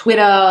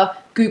 Twitter,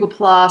 Google+.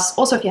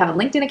 Also, if you have a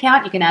LinkedIn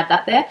account, you can add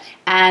that there.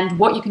 And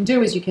what you can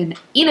do is you can,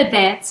 in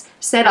advance,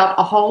 set up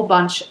a whole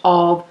bunch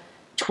of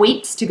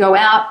tweets to go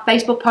out,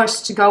 Facebook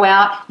posts to go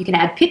out. You can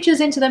add pictures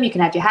into them, you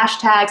can add your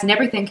hashtags, and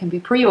everything can be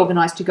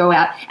pre-organized to go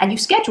out. And you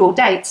schedule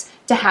dates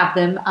to have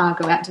them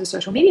go out into the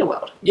social media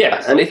world.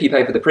 Yeah, and if you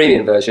pay for the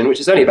premium version, which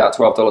is only about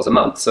 $12 a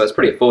month, so it's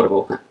pretty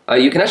affordable,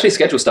 you can actually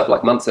schedule stuff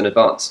like months in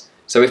advance.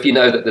 So if you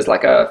know that there's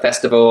like a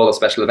festival or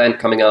special event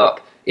coming up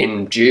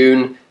in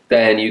June,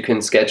 then you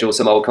can schedule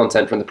some old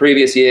content from the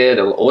previous year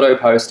that'll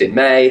auto-post in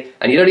May,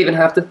 and you don't even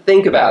have to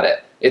think about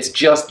it. It's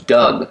just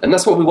done. And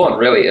that's what we want,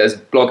 really, as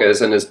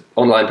bloggers and as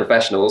online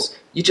professionals.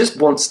 You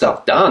just want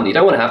stuff done. You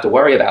don't want to have to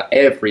worry about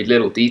every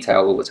little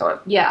detail all the time.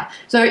 Yeah,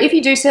 so if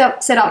you do set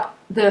up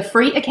the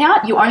free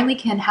account, you only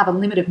can have a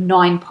limit of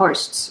 9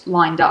 posts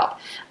lined up,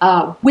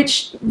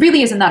 which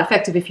really isn't that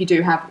effective if you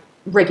do have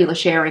regular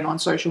sharing on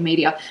social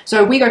media.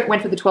 So we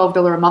went for the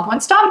 $12 a month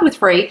one, started with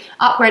free,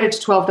 upgraded to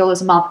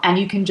 $12 a month, and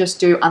you can just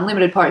do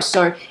unlimited posts.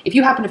 So if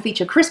you happen to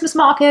feature Christmas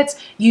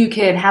markets, you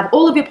can have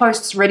all of your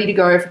posts ready to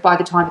go by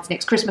the time it's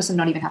next Christmas and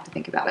not even have to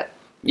think about it.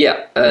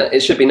 Yeah,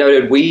 it should be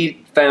noted,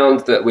 we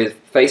found that with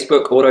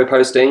Facebook auto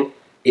posting,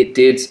 it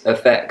did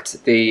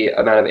affect the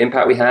amount of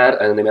impact we had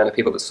and the amount of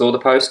people that saw the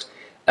post.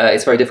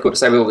 It's very difficult to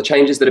say with all the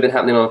changes that have been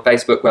happening on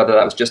Facebook, whether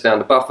that was just down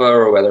to Buffer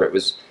or whether it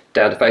was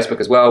down to Facebook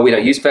as well. We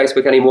don't use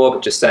Facebook anymore,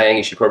 but just saying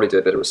you should probably do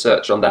a bit of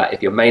research on that.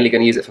 If you're mainly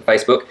going to use it for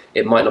Facebook,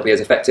 it might not be as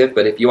effective,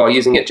 but if you are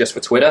using it just for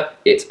Twitter,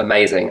 it's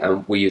amazing,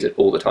 and we use it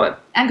all the time.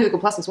 And Google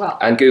Plus as well.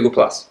 And Google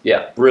Plus,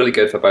 yeah, really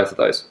good for both of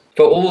those.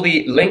 For all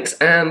the links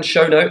and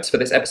show notes for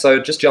this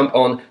episode, just jump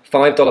on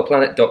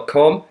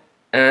 $5planet.com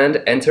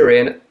and enter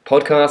in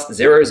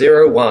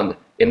podcast 001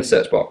 in the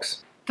search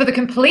box. For the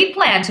complete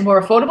plan to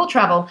more affordable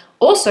travel,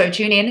 also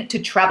tune in to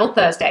Travel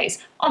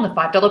Thursdays on the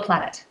 $5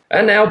 Planet.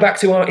 And now back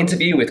to our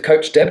interview with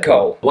Coach Deb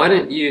Cole. Why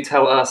don't you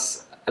tell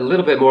us a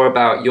little bit more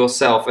about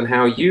yourself and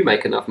how you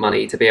make enough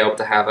money to be able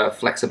to have a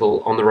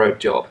flexible on-the-road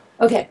job?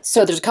 Okay,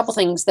 so there's a couple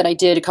things that I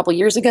did a couple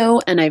years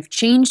ago, and I've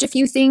changed a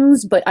few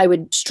things, but I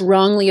would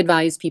strongly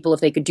advise people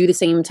if they could do the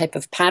same type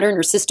of pattern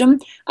or system,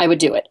 I would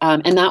do it.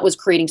 And that was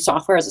creating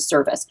software as a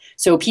service.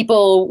 So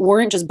people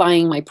weren't just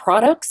buying my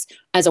products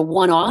as a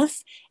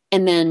one-off,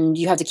 and then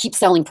you have to keep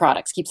selling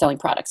products.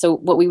 So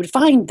what we would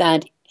find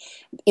that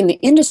in the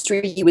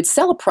industry, you would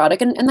sell a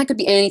product, and that could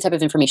be any type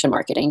of information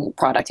marketing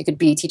product. It could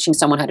be teaching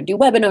someone how to do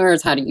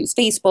webinars, how to use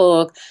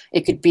Facebook.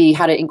 It could be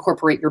how to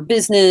incorporate your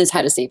business,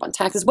 how to save on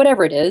taxes,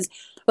 whatever it is.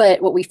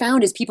 But what we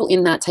found is people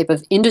in that type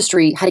of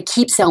industry had to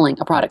keep selling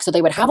a product. So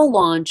they would have a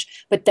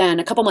launch, but then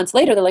a couple months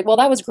later, they're like, well,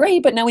 that was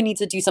great, but now we need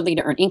to do something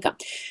to earn income.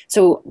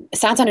 So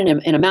sat down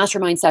in a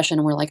mastermind session,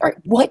 and we're like, all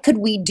right, what could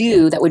we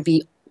do that would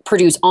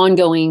produce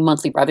ongoing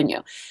monthly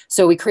revenue?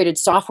 So we created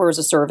software as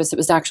a service. It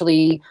was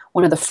actually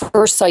one of the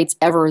first sites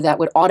ever that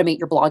would automate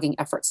your blogging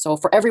efforts. So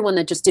for everyone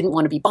that just didn't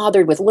want to be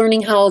bothered with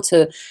learning how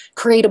to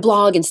create a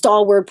blog,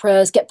 install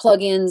WordPress, get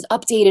plugins,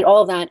 update it,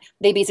 all of that,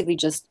 they basically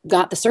just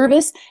got the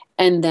service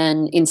and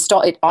then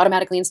it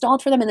automatically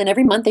installed for them. And then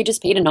every month they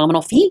just paid a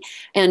nominal fee.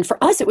 And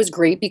for us, it was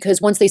great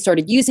because once they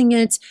started using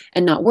it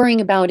and not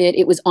worrying about it,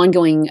 it was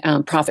ongoing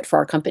profit for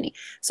our company.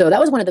 So that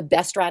was one of the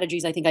best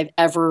strategies I think I've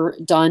ever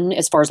done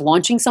as far as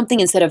launching something.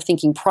 Instead of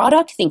thinking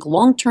product, think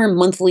long-term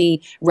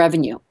monthly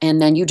revenue.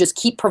 And then you just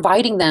keep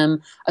providing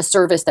them a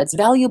service that's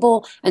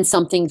valuable and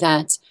something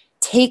that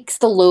takes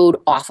the load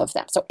off of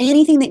them. So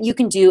anything that you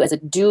can do as a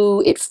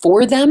do it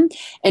for them,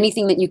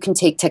 anything that you can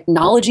take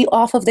technology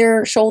off of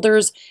their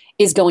shoulders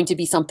is going to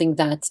be something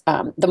that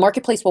the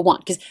marketplace will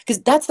want. Because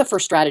that's the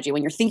first strategy.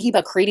 When you're thinking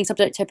about creating some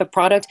type of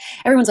product,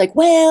 everyone's like,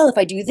 well, if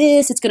I do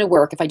this, it's going to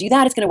work. If I do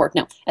that, it's going to work.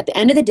 No, at the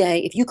end of the day,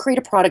 if you create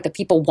a product that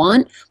people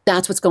want,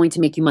 that's what's going to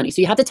make you money. So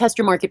you have to test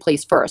your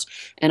marketplace first.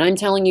 And I'm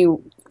telling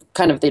you,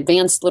 kind of the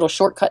advanced little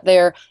shortcut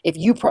there. If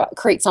you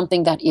create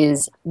something that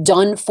is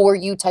done for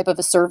you type of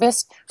a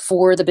service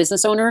for the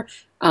business owner,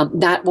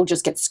 that will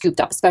just get scooped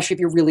up, especially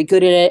if you're really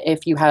good at it,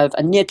 if you have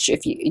a niche,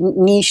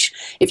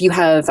 if you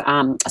have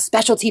a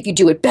specialty, if you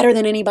do it better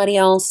than anybody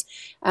else.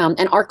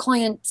 And our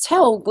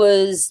clientele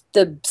was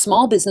the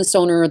small business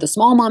owner, the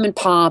small mom and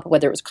pop,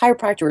 whether it was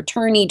chiropractor,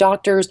 attorney,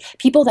 doctors,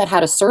 people that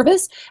had a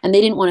service and they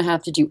didn't want to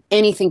have to do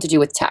anything to do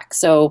with tech.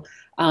 So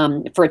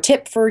for a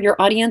tip for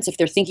your audience, if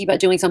they're thinking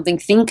about doing something,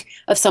 think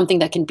of something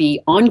that can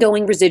be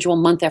ongoing residual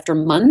month after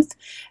month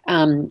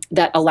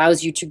that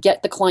allows you to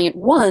get the client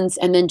once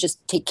and then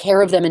just take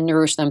care of them and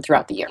nourish them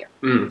throughout the year.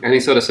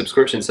 Any sort of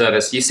subscription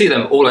service. You see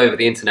them all over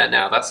the internet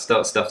now. That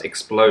stuff's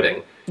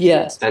exploding.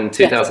 Yes. And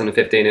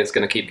 2015, it's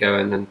going to keep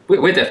going. And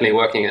we're definitely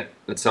working at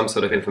some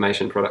sort of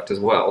information product as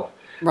well.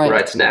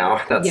 Right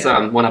now. That's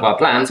one of our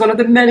plans, one of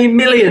the many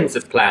millions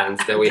of plans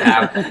that we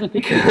have,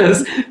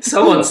 because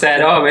someone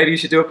said, oh, maybe you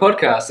should do a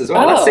podcast as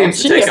well. That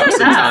seems to take up some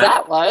time.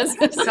 That was.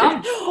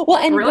 Well,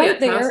 and right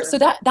there, person.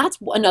 So that's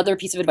another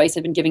piece of advice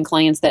I've been giving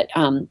clients that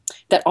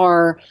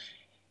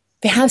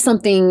they have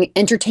something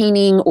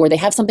entertaining or they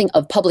have something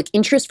of public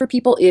interest for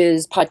people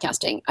is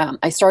podcasting.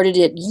 I started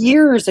it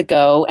years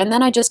ago and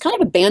then I just kind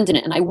of abandoned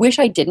it. And I wish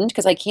I didn't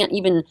because I can't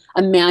even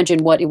imagine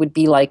what it would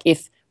be like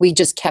if we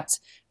just kept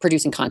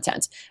producing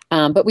content.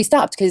 But we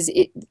stopped because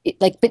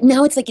but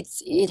now it's like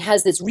it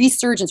has this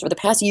resurgence over the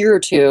past year or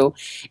two.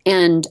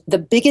 And the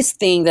biggest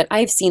thing that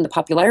I've seen the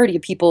popularity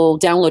of people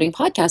downloading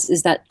podcasts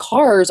is that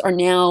cars are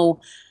now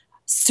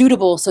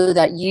suitable so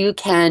that you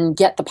can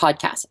get the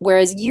podcast.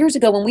 Whereas years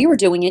ago when we were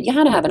doing it, you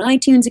had to have an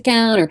iTunes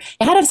account or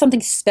you had to have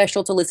something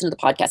special to listen to the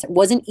podcast. It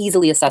wasn't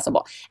easily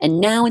accessible. And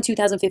now in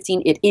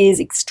 2015, it is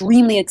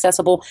extremely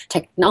accessible.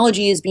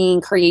 Technology is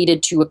being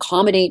created to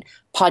accommodate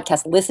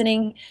podcast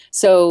listening.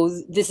 So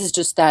this is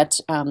just that,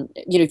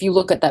 if you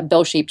look at that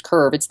bell-shaped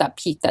curve, it's that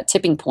peak, that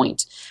tipping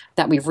point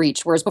that we've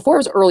reached. Whereas before it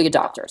was early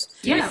adopters.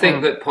 Do you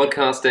think that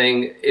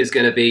podcasting is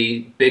going to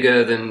be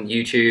bigger than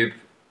YouTube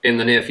in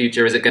the near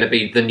future? Is it going to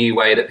be the new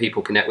way that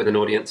people connect with an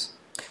audience?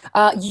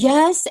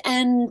 Yes,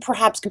 and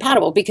perhaps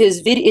compatible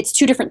because it's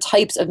two different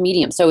types of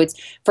medium. So it's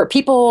for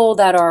people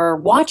that are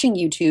watching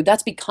YouTube,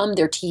 that's become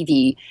their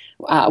TV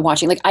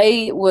watching. Like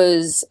I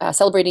was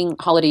celebrating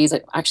holidays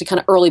actually kind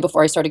of early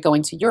before I started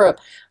going to Europe.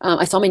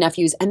 I saw my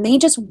nephews and they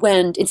just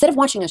went, instead of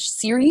watching a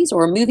series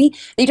or a movie,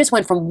 they just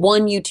went from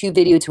one YouTube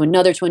video to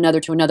another, to another,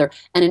 to another.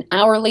 And an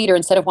hour later,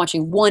 instead of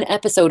watching one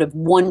episode of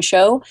one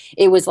show,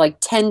 it was like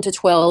 10 to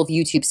 12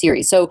 YouTube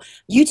series. So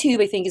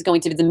YouTube, I think, is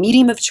going to be the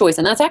medium of choice.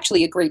 And that's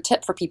actually a great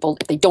tip for people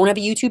if they don't have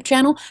a YouTube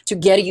channel to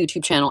get a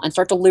YouTube channel and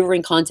start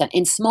delivering content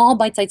in small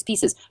bite-sized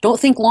pieces. Don't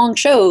think long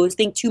shows,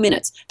 think 2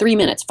 minutes, 3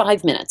 minutes,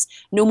 5 minutes,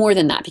 no more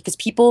than that, because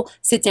people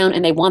sit down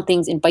and they want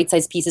things in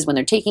bite-sized pieces when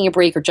they're taking a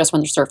break or just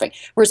when they're surfing.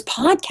 Whereas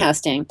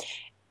podcasting,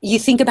 you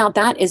think about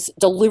that as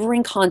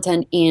delivering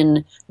content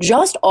in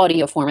just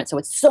audio format. So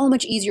it's so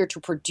much easier to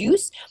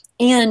produce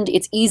and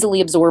it's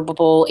easily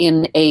absorbable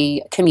in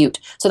a commute.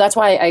 So that's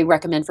why I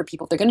recommend for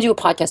people, if they're going to do a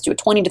podcast, do a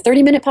 20 to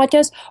 30 minute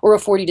podcast or a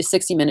 40 to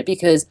 60 minute,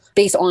 because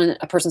based on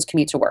a person's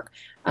commute to work.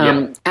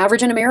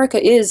 Average in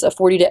America is a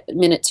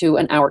 40-minute to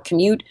an hour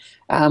commute,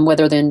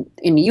 whether they're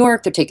in New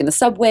York, they're taking the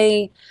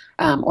subway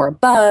or a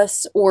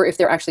bus, or if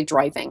they're actually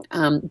driving.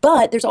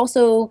 But there's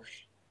also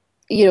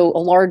a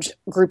large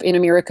group in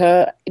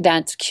America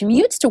that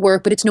commutes to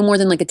work, but it's no more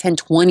than like a 10,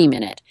 20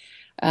 minute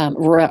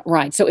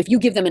ride. So if you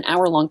give them an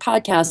hour-long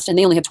podcast and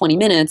they only have 20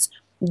 minutes,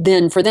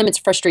 then for them it's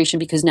frustration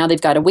because now they've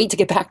got to wait to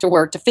get back to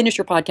work to finish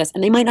your podcast,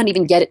 and they might not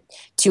even get it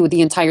to the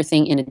entire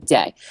thing in a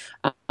day.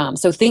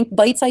 So think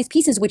bite-sized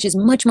pieces, which is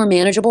much more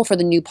manageable for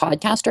the new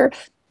podcaster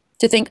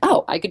to think,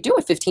 oh, I could do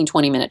a 15,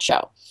 20-minute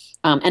show.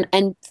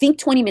 And think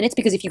 20 minutes,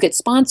 because if you get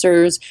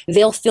sponsors,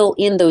 they'll fill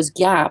in those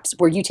gaps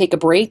where you take a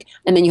break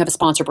and then you have a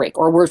sponsor break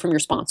or a word from your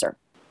sponsor.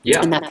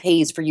 Yeah. And that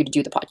pays for you to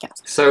do the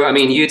podcast. So, I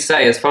mean, you'd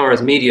say as far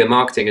as media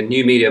marketing and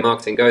new media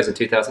marketing goes in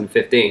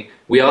 2015,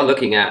 we are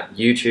looking at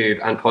YouTube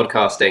and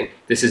podcasting.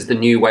 This is the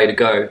new way to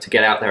go to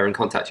get out there and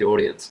contact your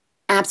audience.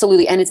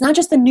 Absolutely. And it's not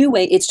just the new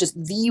way, it's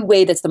just the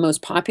way that's the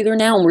most popular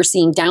now. And we're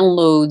seeing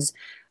downloads,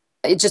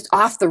 it's just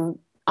off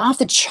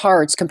the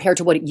charts compared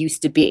to what it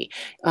used to be.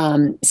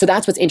 So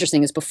that's what's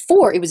interesting is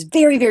before it was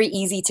very, very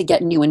easy to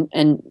get new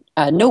and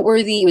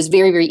noteworthy. It was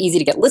very, very easy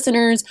to get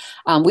listeners.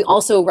 We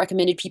also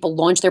recommended people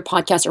launch their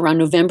podcast around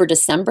November,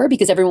 December,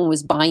 because everyone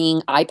was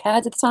buying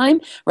iPads at the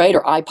time, right?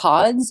 Or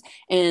iPods,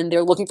 and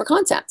they're looking for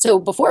content. So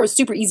before it was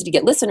super easy to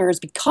get listeners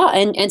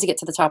and to get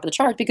to the top of the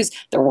chart because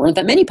there weren't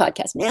that many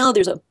podcasts. Now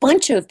there's a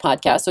bunch of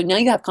podcasts. So now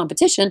you have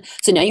competition.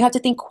 So now you have to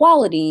think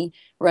quality,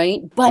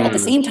 right? But at the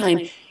same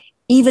time,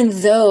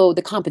 even though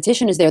the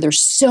competition is there,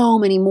 there's so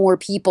many more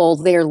people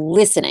there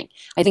listening.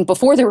 I think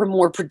before there were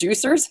more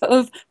producers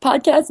of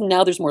podcasts, and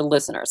now there's more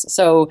listeners.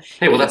 So,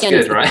 hey, well, that's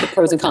good, right? The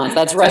pros and cons.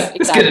 That's right.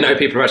 It's good to know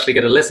people are actually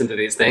going to listen to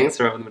these things.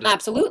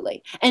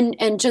 Absolutely.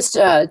 And just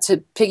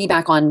to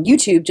piggyback on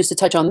YouTube, just to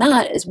touch on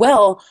that as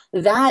well,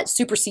 that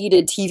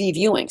superseded TV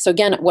viewing. So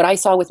again, what I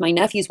saw with my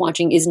nephews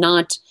watching is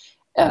not,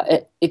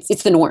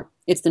 it's the norm.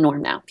 It's the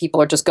norm now.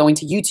 People are just going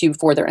to YouTube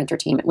for their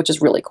entertainment, which is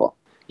really cool.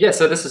 Yeah,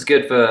 so this is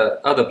good for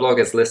other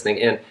bloggers listening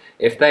in.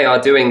 If they are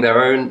doing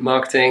their own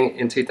marketing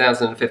in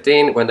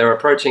 2015, when they're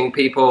approaching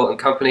people and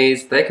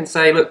companies, they can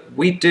say, look,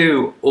 we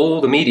do all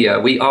the media.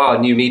 We are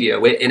new media.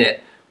 We're in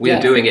it. We're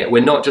doing it.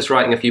 We're not just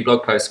writing a few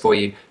blog posts for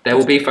you. There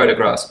will be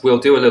photographs. We'll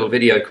do a little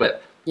video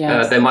clip.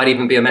 Yes. There might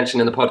even be a mention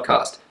in the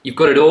podcast. You've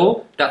got it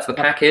all. That's the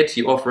package.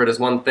 You offer it as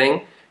one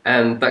thing.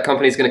 And that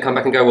company's going to come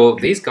back and go, well,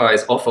 these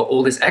guys offer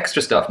all this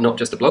extra stuff, not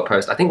just a blog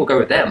post. I think we'll go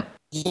with them.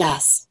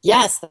 Yes,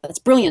 that's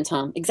brilliant,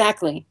 Tom.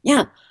 Exactly.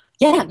 Yeah.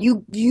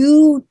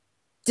 You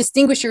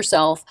distinguish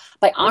yourself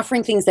by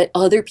offering things that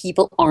other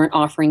people aren't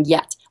offering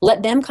yet.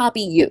 Let them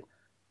copy you.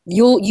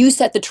 You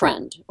set the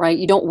trend, right?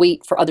 You don't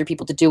wait for other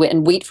people to do it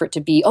and wait for it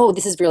to be, oh,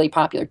 this is really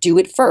popular. Do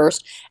it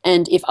first.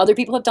 And if other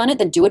people have done it,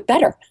 then do it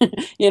better.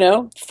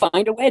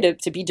 Find a way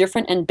to be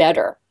different and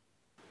better.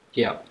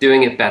 Yeah,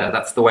 doing it better.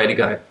 That's the way to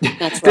go.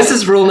 That's right. This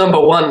is rule number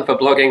 1 for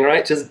blogging,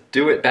 right? Just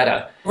do it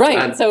better.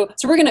 Right. So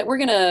we're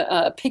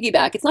gonna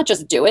piggyback. It's not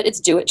just do it. It's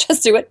do it.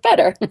 Just do it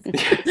better.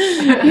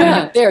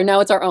 Yeah. There. Now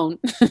it's our own.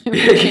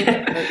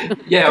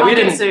 Yeah. We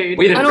didn't.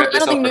 I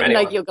don't think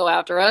Nike will go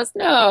after us.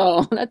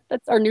 No.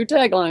 That's our new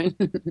tagline.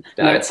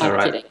 No, it's all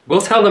right.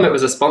 We'll tell them it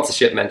was a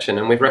sponsorship mention,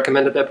 and we've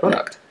recommended their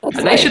product,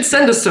 they should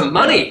send us some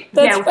money.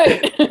 That's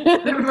right.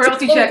 The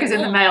royalty check is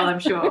in the mail, I'm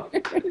sure.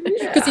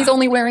 Because he's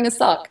only wearing a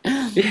sock.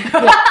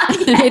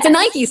 It's a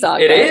Nike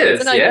sock. It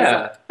is.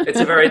 Sock. It's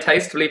a very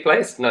tastefully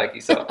placed Nike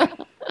sock.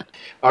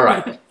 All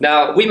right.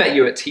 Now, we met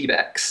you at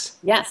TBEX.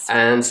 Yes.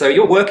 And so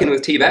you're working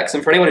with TBEX.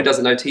 And for anyone who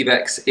doesn't know,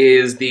 TBEX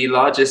is the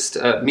largest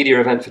media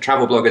event for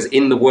travel bloggers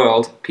in the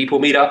world. People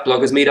meet up,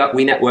 bloggers meet up,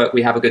 we network,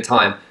 we have a good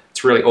time.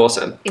 It's really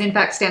awesome. It, in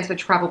fact, stands for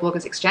Travel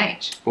Bloggers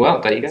Exchange.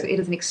 Well, there you go. So it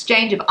is an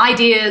exchange of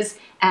ideas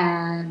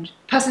and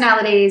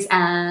personalities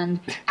and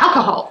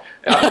alcohol.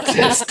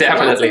 It's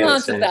definitely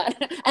Lots insane. of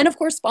that. And of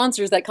course,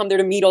 sponsors that come there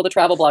to meet all the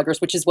travel bloggers,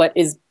 which is what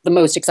is the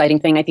most exciting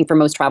thing, I think, for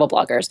most travel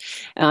bloggers.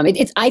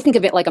 I think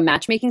of it like a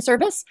matchmaking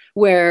service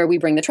where we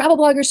bring the travel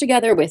bloggers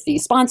together with the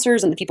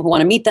sponsors and the people who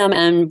want to meet them,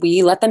 and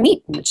we let them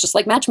meet. It's just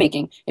like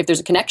matchmaking. If there's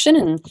a connection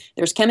and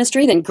there's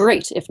chemistry, then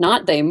great. If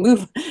not, they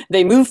move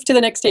to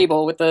the next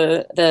table with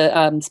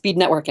the speed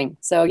networking.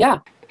 So yeah.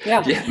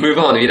 Yeah, move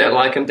on. If you don't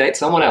like them, date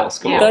someone else.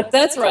 Come on.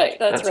 That's right.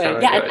 That's how right.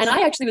 it Yeah, goes. and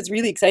I actually was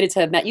really excited to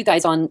have met you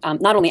guys on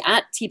not only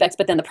at TBEX,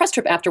 but then the press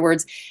trip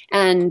afterwards.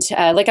 And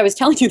like I was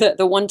telling you,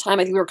 the one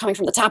time I think we were coming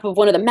from the top of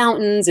one of the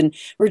mountains, and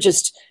we're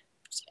just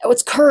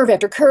it's curve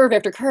after curve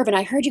after curve. And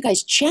I heard you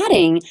guys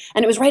chatting,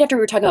 and it was right after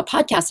we were talking about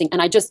podcasting.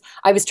 And I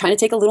was trying to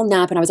take a little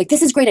nap, and I was like,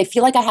 this is great. I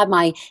feel like I have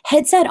my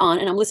headset on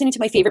and I'm listening to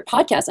my favorite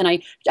podcast. And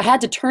I had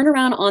to turn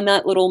around on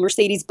that little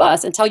Mercedes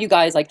bus and tell you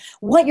guys, like,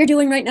 what you're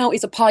doing right now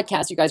is a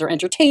podcast. You guys are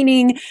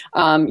entertaining.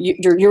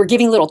 You're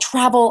giving little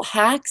travel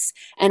hacks.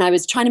 And I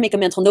was trying to make a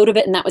mental note of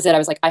it. And that was it. I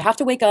was like, I have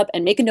to wake up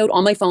and make a note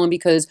on my phone,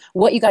 because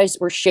what you guys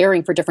were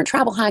sharing for different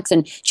travel hacks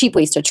and cheap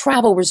ways to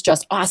travel was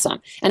just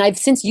awesome. And I've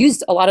since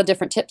used a lot of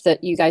different tips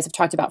that you guys have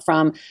talked about,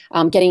 from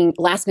getting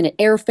last minute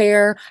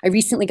airfare. I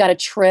recently got a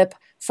trip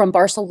from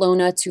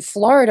Barcelona to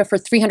Florida for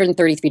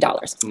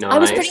 $333. I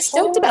was pretty Nice.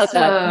 stoked about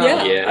that.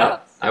 Awesome. Yeah,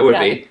 I would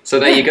be. So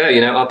there you go.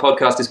 You know, our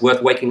podcast is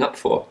worth waking up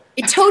for.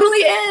 It totally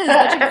is.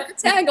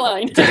 That's your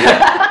tagline.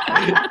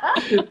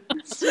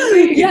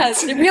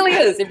 Yes, it really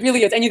is. It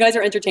really is. And you guys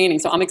are entertaining,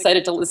 so I'm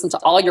excited to listen to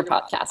all your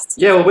podcasts.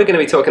 Yeah, well, we're going to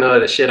be talking a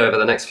lot of shit over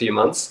the next few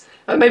months.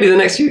 Maybe the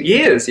next few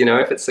years, you know,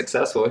 if it's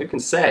successful. Who can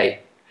say?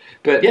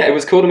 But yeah, it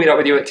was cool to meet up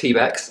with you at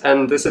TBEX,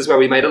 and this is where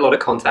we made a lot of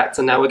contacts,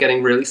 and now we're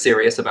getting really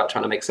serious about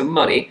trying to make some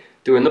money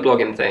doing the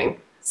blogging thing.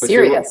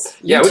 Serious?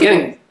 Yeah, we're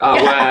getting... Oh,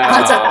 I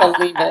wow. don't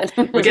believe it.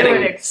 We're To an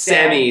getting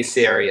extent.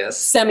 semi-serious.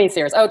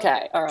 Semi-serious.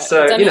 Okay, all right.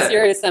 So, you know-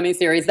 Semi-serious,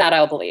 semi-serious. That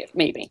I'll believe,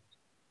 maybe.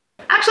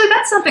 Actually,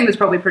 that's something that's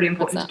probably pretty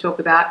important What's to talk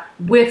about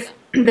with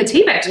the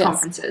TBEX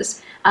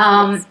conferences.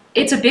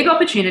 It's a big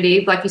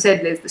opportunity. Like you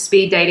said, there's the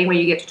speed dating where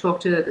you get to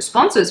talk to the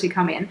sponsors who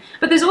come in,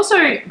 but there's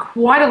also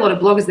quite a lot of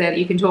bloggers there that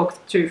you can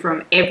talk to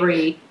from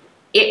every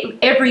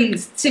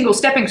single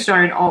stepping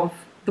stone of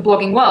the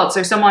blogging world.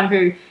 So someone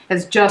who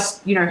has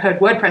just, heard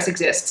WordPress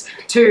exists,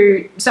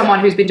 to someone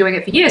who's been doing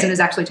it for years and has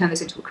actually turned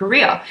this into a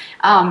career.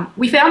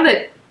 We found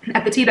that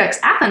at the TBEX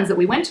Athens that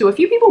we went to, a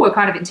few people were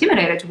kind of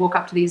intimidated to walk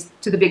up to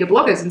the bigger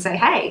bloggers and say,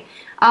 hey,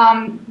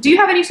 do you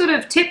have any sort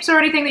of tips or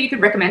anything that you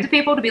could recommend to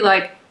people to be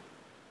like,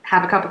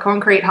 have a cup of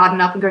concrete,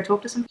 harden up and go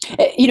talk to some?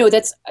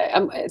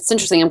 It's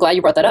interesting. I'm glad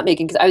you brought that up,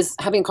 Megan, because I was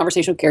having a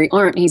conversation with Gary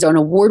Arndt. He's an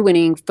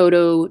award-winning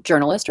photo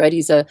journalist, right?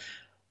 He's a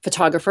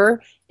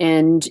photographer,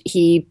 and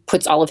he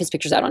puts all of his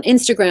pictures out on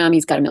Instagram.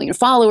 He's got 1 million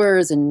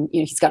followers, and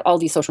he's got all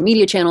these social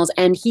media channels.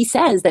 And he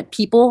says that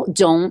people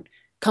don't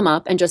come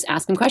up and just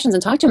ask him questions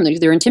and talk to him.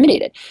 They're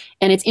intimidated.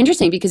 And it's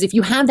interesting because if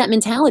you have that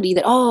mentality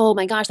that, oh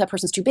my gosh, that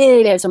person's too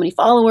big, they have so many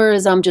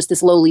followers, I'm just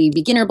this lowly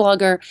beginner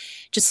blogger,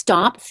 just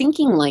stop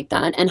thinking like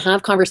that and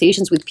have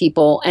conversations with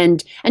people,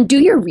 and do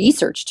your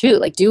research too.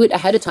 Like, do it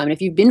ahead of time. And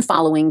if you've been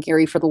following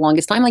Gary for the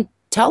longest time, like,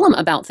 tell him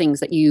about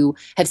things that you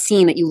have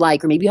seen that you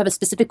like, or maybe you have a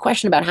specific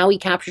question about how he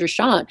captured a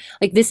shot.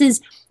 Like, this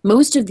is,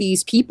 most of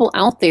these people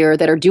out there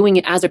that are doing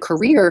it as a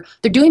career,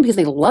 they're doing it because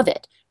they love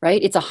it,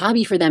 right? It's a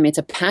hobby for them. It's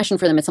a passion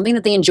for them. It's something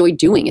that they enjoy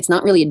doing. It's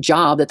not really a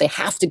job that they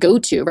have to go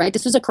to, right?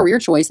 This was a career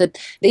choice that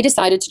they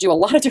decided to do a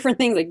lot of different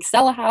things, like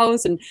sell a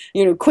house and,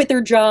 quit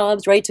their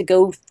jobs, right? To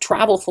go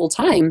travel full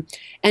time.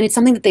 And it's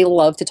something that they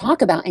love to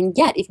talk about. And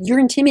yet, if you're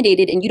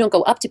intimidated and you don't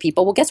go up to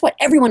people, well, guess what?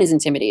 Everyone is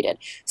intimidated.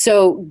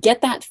 So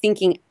get that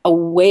thinking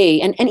away.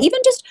 And even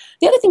just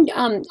the other thing,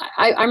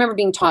 I remember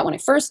being taught when I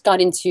first got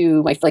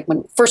into my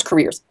first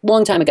careers, a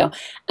long time ago,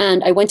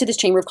 and I went to this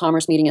Chamber of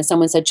Commerce meeting, and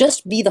someone said,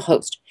 just be the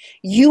host.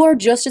 You are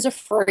just as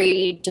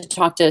afraid to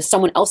talk to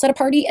someone else at a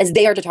party as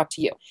they are to talk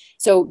to you.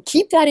 So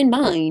keep that in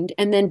mind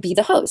and then be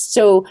the host.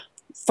 So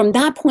from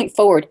that point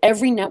forward,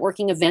 every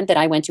networking event that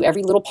I went to,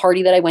 every little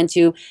party that I went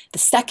to, the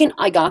second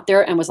I got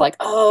there and was like,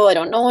 oh, I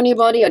don't know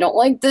anybody, I don't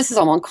like this,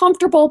 I'm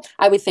uncomfortable,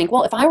 I would think,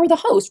 well, if I were the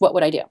host, what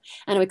would I do?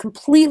 And I would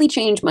completely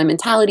change my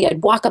mentality.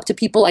 I'd walk up to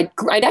people,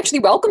 I'd actually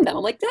welcome them.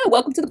 I'm like, yeah,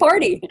 welcome to the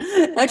party.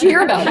 How'd you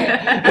hear about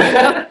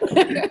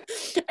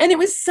it? And it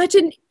was such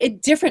a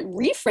different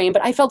reframe,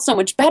 but I felt so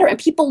much better. And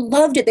people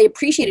loved it. They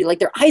appreciated it. Like,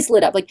 their eyes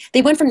lit up. Like,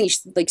 they went from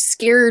these like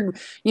scared,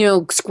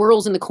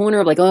 squirrels in the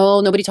corner of like,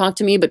 oh, nobody talked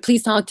to me, but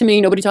please talk to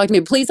me. Nobody talked to me,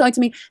 but please talk to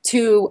me,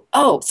 to,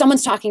 oh,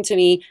 someone's talking to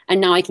me,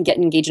 and now I can get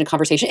engaged in a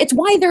conversation. It's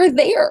why they're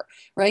there,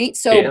 right?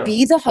 So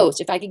be the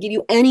host. If I could give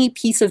you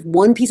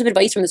one piece of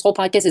advice from this whole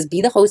podcast, is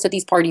be the host at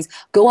these parties.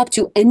 Go up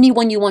to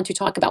anyone you want to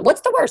talk about.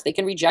 What's the worst? They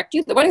can reject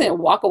you. What are they going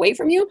to walk away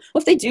from you?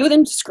 Well, if they do,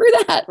 then screw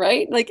that,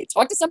 right? Like,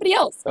 talk to somebody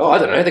else. Oh, I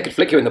don't know. They could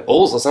flick you in the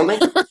balls or something.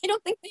 I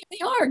don't think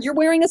they are. You're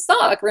wearing a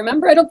sock,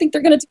 remember? I don't think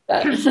they're going to do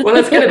that. Well,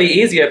 it's going to be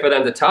easier for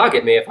them to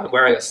target me if I'm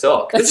wearing a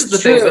sock. This That's is the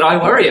true. things that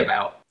I worry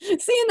about. See,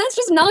 and that's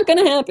just not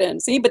going to happen.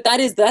 See, but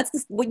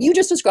what you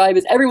just described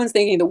is everyone's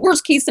thinking the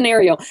worst case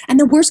scenario, and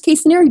the worst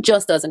case scenario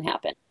just doesn't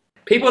happen.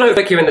 People don't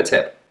flick you in the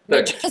tip.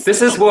 Look, Just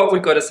this is what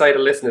we've got to say to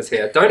listeners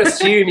here. Don't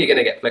assume you're going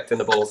to get flicked in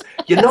the balls.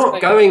 You're That's not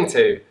right. going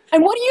to.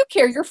 And what do you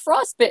care? You're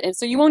frostbitten,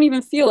 so you won't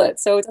even feel it.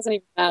 So it doesn't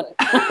even matter.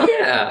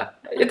 Yeah,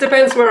 it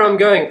depends where I'm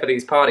going for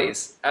these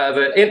parties.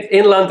 But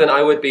in London,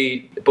 I would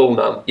be ball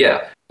numb.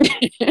 Yeah,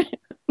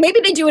 Maybe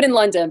they do it in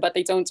London, but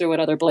they don't do it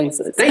other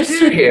places. they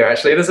do here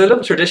actually. There's a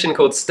little tradition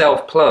called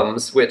stealth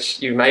plums,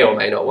 which you may or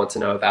may not want to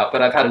know about.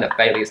 But I've had enough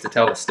Baileys to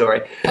tell the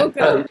story. Oh,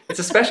 good. It's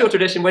a special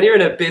tradition when you're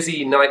in a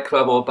busy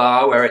nightclub or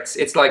bar where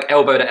it's like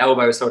elbow to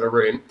elbow sort of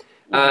room.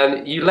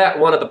 You let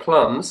one of the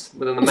plums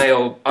within the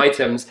male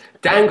items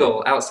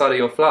dangle outside of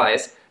your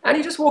flies, and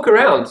you just walk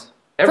around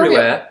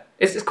everywhere.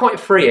 It's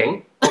quite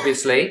freeing,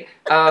 obviously.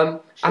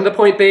 And the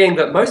point being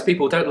that most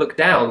people don't look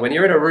down. When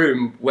you're in a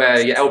room where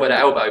you're elbow to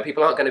elbow,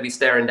 people aren't going to be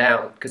staring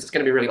down because it's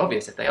going to be really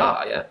obvious if they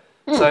are, yeah?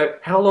 So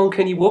how long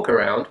can you walk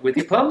around with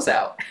your plums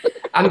out?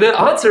 And the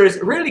answer is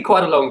really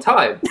quite a long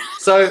time.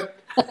 So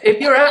if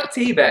you're at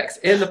T-Bex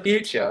in the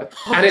future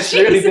and it's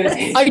really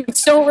busy, I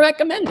don't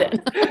recommend it.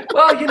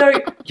 well,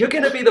 you're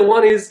going to be the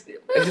one who's,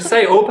 as you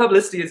say, all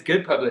publicity is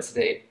good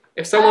publicity.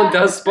 If someone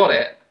does spot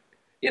it,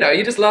 you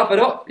just laugh it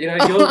off.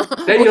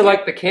 Then you're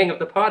like the king of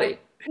the party.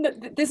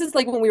 This is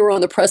like when we were on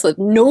the press list.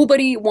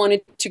 Nobody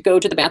wanted to go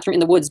to the bathroom in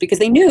the woods because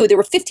they knew there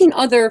were 15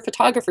 other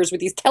photographers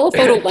with these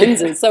telephoto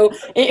lenses. So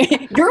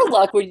your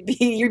luck would be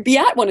you'd be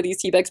at one of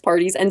these T-Bex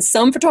parties and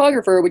some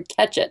photographer would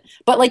catch it.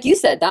 But like you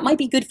said, that might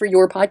be good for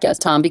your podcast,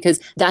 Tom, because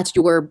that's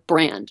your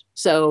brand.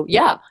 So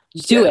yeah,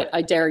 do it.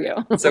 I dare you.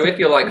 So if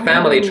you're like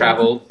family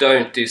travel,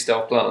 don't do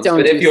stealth plums. Don't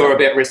But do if you're stealth. a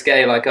bit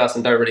risque like us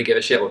and don't really give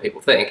a shit what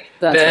people think,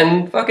 That's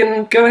then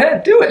fucking go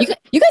ahead, do it.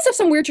 You guys have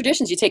some weird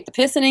traditions. You take the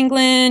piss in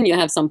England. You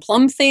have some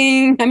plum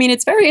thing. I mean,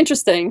 it's very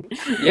interesting.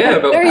 Yeah,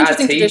 but Very bad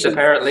interesting teeth traditions.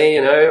 apparently,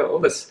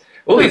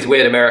 all these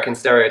weird American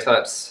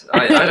stereotypes.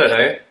 I don't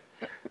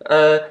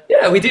know.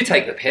 Yeah, we do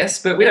take the piss,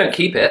 but we don't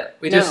keep it.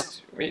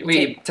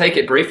 We take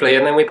it briefly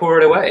and then we pour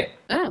it away.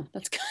 Oh,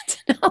 that's good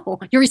to know.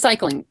 You're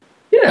recycling.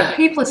 Yeah,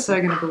 People are so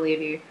going to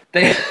believe you.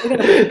 they're going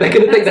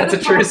to think that's a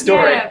true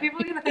story. Yeah,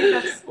 people are going to think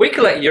that's... We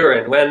collect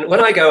urine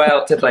when I go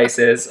out to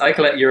places. I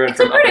collect urine It's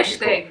a from other British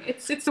people. thing.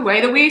 It's the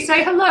way that we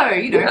say hello.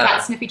 Yeah.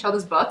 Cats sniff each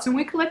other's butts and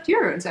we collect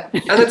urine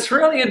samples. And it's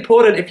really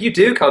important if you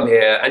do come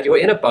here and you're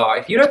in a bar,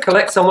 if you don't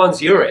collect someone's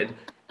urine,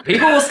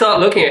 people will start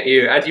looking at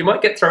you and you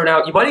might get thrown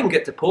out. You might even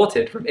get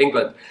deported from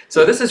England.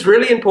 So this is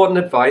really important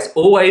advice.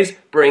 Always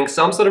bring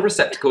some sort of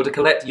receptacle to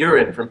collect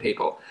urine from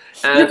people.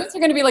 You And guys are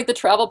going to be like the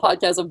travel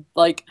podcast of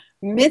like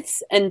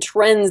myths and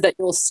trends that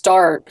you'll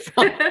start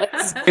from.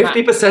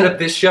 50% of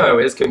this show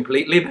is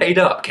completely made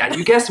up. Can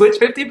you guess which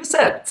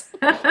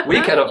 50%?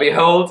 We cannot be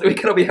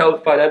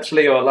held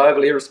financially or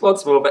liably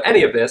responsible for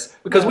any of this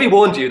because we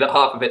warned you that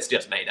half of it's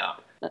just made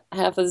up.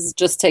 Half is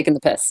just taking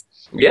the piss.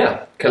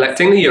 Yeah,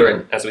 collecting the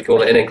urine, as we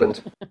call it in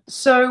England.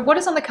 So what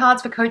is on the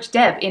cards for Coach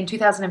Deb in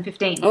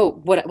 2015? Oh,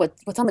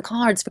 what's on the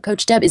cards for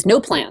Coach Deb is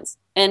no plans.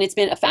 And it's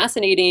been a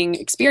fascinating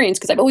experience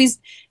because I've always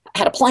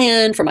had a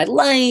plan for my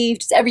life,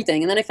 just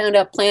everything. And then I found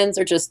out plans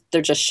are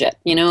they're just shit.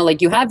 Like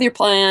you have your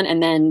plan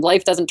and then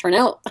life doesn't turn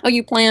out how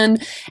you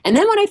planned. And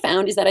then what I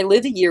found is that I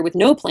lived a year with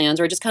no plans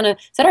where I just kind of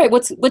said, all right,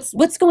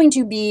 what's going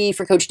to be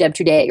for Coach Deb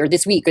today or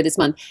this week or this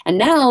month? And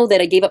now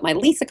that I gave up my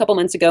lease a couple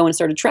months ago and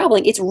started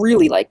traveling, it's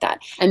really like that.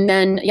 And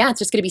then, yeah, it's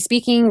just going to be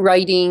speaking,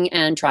 writing,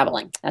 and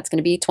traveling. That's going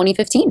to be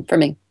 2015 for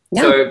me.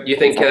 Yeah. So you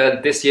think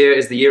this year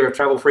is the year of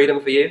travel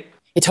freedom for you?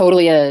 It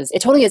totally is.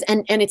 It totally is.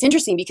 And it's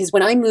interesting because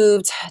when I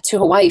moved to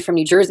Hawaii from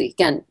New Jersey,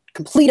 again,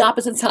 complete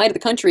opposite side of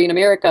the country in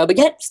America, but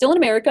yet still in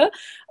America,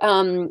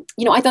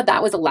 I thought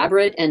that was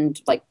elaborate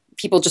and like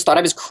people just thought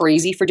I was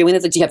crazy for doing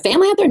this. Like, do you have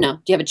family out there? No.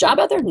 Do you have a job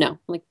out there? No. I'm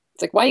like,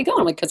 it's like, why are you going?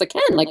 I'm like, because I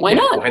can. Like, why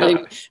not? Why not?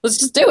 Like, let's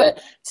just do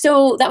it.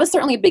 So that was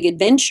certainly a big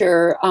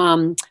adventure.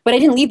 But I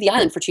didn't leave the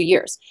island for 2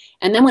 years.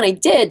 And then when I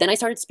did, then I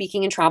started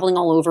speaking and traveling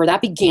all over. That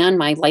began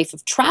my life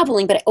of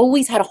traveling, but I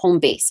always had a home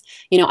base.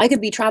 I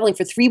could be traveling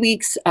for 3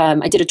 weeks.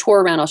 I did a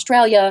tour around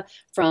Australia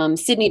from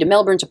Sydney to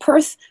Melbourne to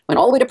Perth. Went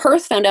all the way to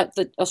Perth, found out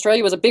that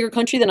Australia was a bigger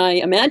country than I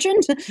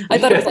imagined. I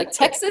thought it was like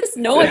Texas.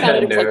 No, I found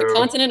out it was like the No.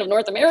 continent of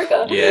North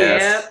America.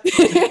 Yes.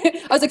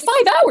 I was like, 5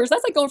 hours.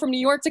 That's like going from New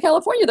York to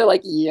California. They're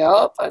like,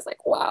 yep. I was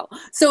like, wow.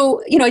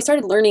 So, I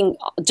started learning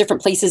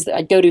different places that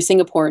I'd go to,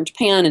 Singapore and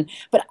Japan.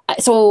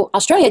 So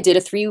Australia did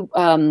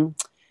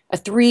a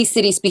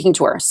three-city speaking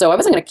tour. So I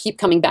wasn't going to keep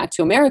coming back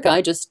to America.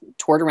 I just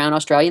toured around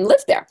Australia and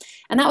lived there.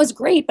 And that was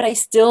great. But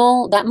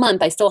that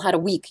month, I still had a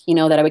week,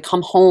 that I would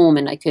come home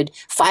and I could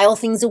file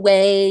things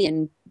away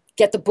and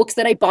get the books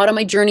that I bought on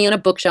my journey on a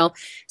bookshelf.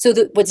 So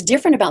what's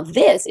different about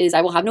this is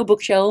I will have no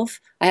bookshelf.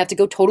 I have to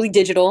go totally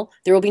digital.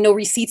 There will be no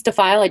receipts to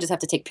file. I just have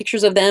to take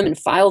pictures of them and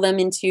file them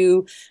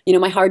into,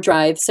 my hard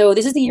drive. So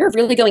this is the year of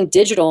really going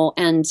digital.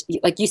 And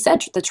like you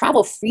said, the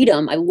travel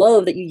freedom, I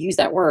love that you use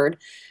that word.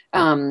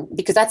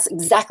 because that's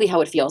exactly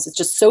how it feels. It's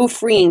just so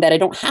freeing that I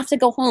don't have to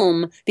go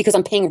home because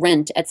I'm paying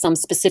rent at some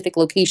specific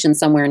location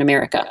somewhere in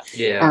America.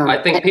 Yeah,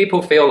 I think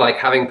people feel like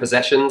having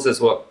possessions is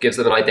what gives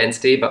them an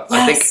identity, but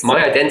I think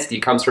my identity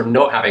comes from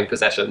not having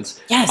possessions.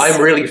 Yes.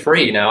 I'm really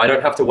free now. I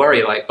don't have to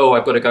worry like, oh,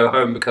 I've got to go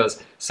home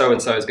because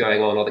so-and-so is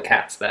going on or the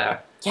cat's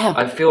there. Yeah.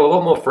 I feel a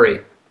lot more free.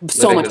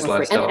 So much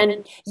more free.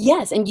 And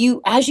yes, and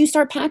you, as you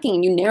start packing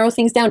and you narrow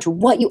things down to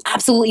what you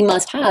absolutely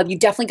must have, you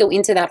definitely go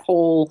into that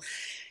whole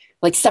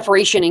like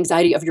separation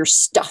anxiety of your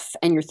stuff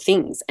and your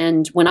things.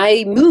 And when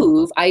I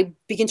move, I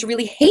begin to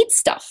really hate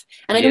stuff.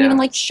 And I don't even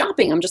like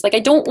shopping. I'm just like,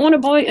 I don't want to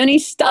buy any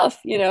stuff,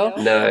 you know?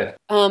 No.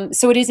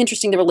 So it is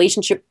interesting, the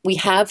relationship we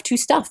have to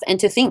stuff and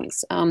to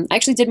things. I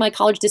actually did my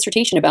college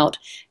dissertation about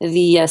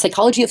the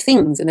psychology of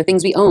things and the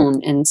things we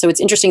own. And so it's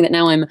interesting that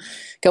now I'm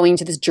going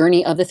to this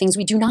journey of the things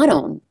we do not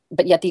own,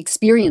 but yet the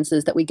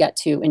experiences that we get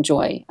to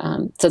enjoy.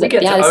 So we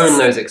get to own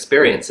those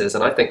experiences,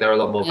 and I think they're a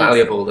lot more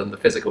valuable than the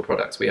physical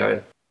products we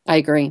own. I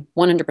agree,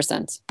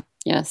 100%.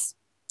 Yes.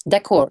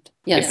 D'accord.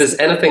 Yes. If there's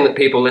anything that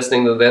people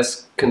listening to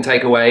this can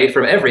take away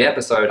from every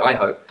episode, I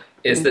hope,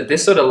 is that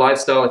this sort of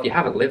lifestyle, if you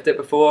haven't lived it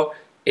before,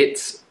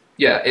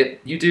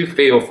 you do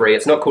feel free.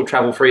 It's not called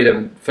travel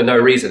freedom for no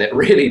reason. It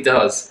really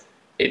does.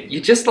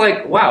 You're just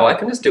like, wow, I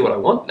can just do what I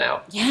want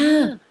now.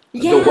 Yeah.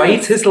 The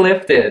weight is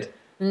lifted.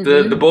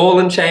 The ball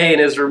and chain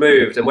is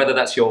removed, and whether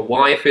that's your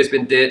wife who's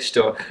been ditched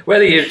or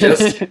whether you've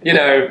just,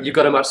 you've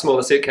got a much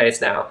smaller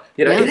suitcase now,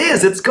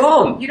 it's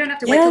gone. You don't have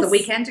to wait till the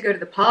weekend to go to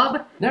the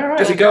pub. No,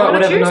 right. You go out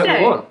whatever night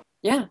you want.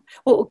 Yeah.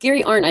 Well,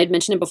 Gary Arndt, I had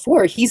mentioned him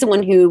before. He's the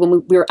one who, when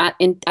we were at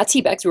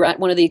TBEX, we were at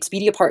one of the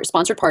Expedia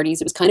sponsored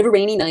parties. It was kind of a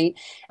rainy night.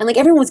 And like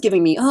everyone was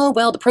giving me, oh,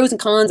 well, the pros and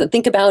cons and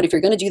think about if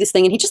you're going to do this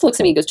thing. And he just looks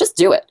at me and goes, just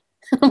do it.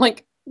 I'm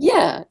like,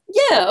 yeah,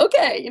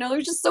 okay. It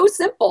was just so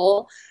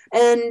simple.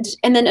 And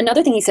then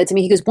another thing he said to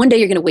me, he goes, one day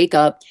you're going to wake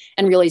up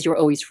and realize you're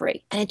always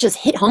free. And it just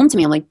hit home to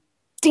me. I'm like,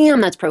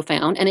 damn, that's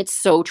profound. And it's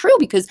so true,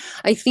 because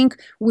I think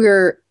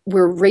we're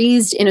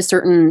raised in a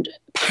certain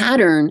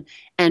pattern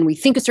and we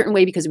think a certain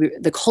way because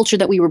the culture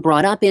that we were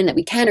brought up in, that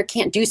we can or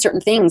can't do certain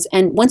things.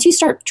 And once you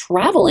start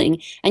traveling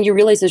and you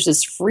realize there's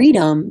this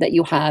freedom that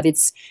you have,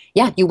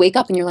 you wake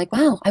up and you're like,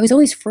 wow, I was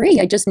always free.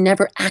 I just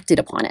never acted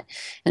upon it.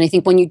 And I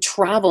think when you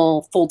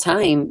travel full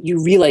time,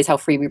 you realize how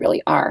free we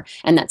really are.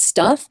 And that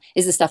stuff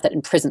is the stuff that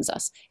imprisons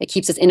us. It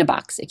keeps us in a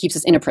box. It keeps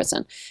us in a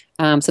prison.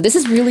 So this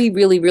is really,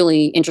 really,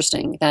 really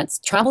interesting.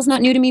 Travel's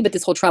not new to me, but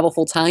this whole travel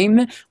full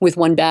time with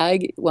one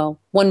bag,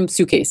 one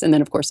suitcase, and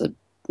then of course a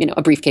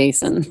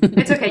briefcase. And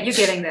it's okay, you're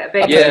getting there.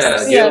 Baby.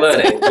 You're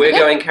learning. We're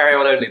going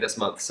carry-on only this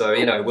month, so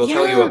we'll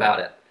tell you about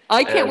it.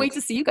 I can't wait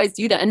to see you guys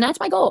do that, and that's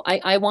my goal.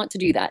 I want to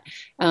do that.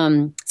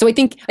 So I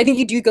think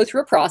you do go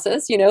through a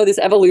process, this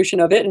evolution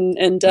of it,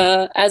 and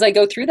as I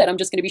go through that, I'm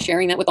just going to be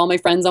sharing that with all my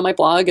friends on my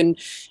blog, and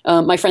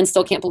my friends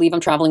still can't believe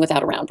I'm traveling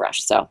without a round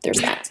brush. So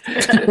there's that.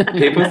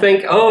 People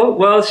think, oh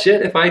well,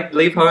 shit. If I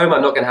leave home,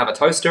 I'm not going to have a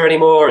toaster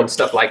anymore, and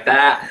stuff like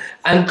that.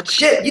 And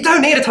shit, you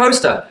don't need a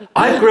toaster.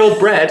 I've grilled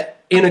bread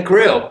in a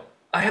grill.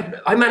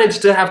 I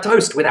managed to have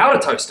toast without a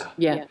toaster.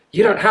 Yeah.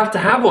 You don't have to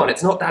have one.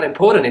 It's not that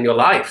important in your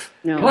life.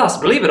 No. Plus,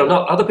 believe it or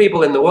not, other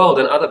people in the world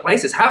and other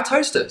places have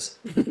toasters.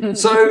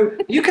 So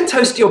you can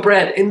toast your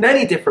bread in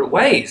many different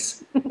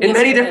ways, in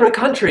many different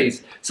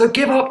countries. So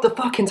give up the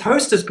fucking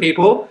toasters,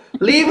 people.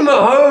 Leave them at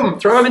home.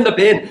 Throw them in the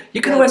bin.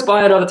 You can always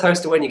buy another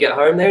toaster when you get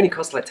home. They only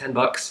cost like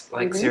 $10.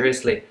 Like,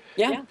 seriously.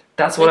 Yeah.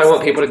 That's what I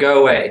want people to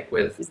go away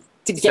with.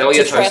 Sell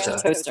your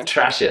toaster.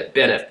 Trash it.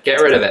 Bin it. Get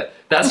rid of it.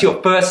 That's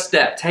your first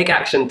step. Take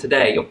action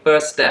today. Your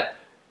first step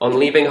on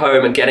leaving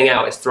home and getting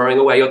out is throwing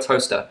away your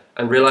toaster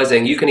and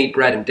realizing you can eat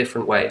bread in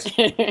different ways.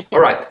 All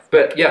right.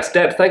 But yes,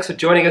 Deb, thanks for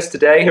joining us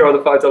today here on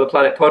the $5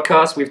 Planet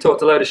podcast. We've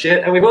talked a load of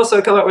shit, and we've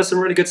also come up with some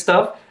really good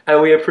stuff,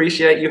 and we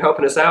appreciate you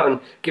helping us out and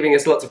giving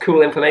us lots of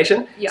cool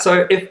information. Yep.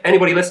 So if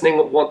anybody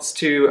listening wants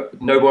to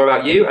know more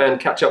about you and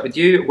catch up with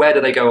you, where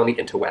do they go on the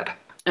interweb?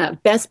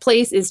 Best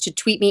place is to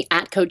tweet me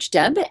at Coach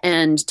Deb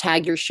and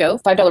tag your show,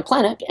 $5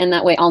 Planet, and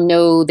that way I'll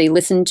know they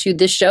listen to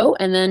this show,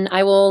 and then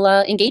I will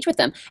engage with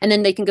them. And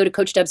then they can go to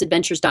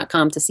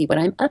CoachDebsAdventures.com to see what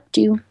I'm up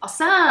to.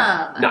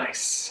 Awesome.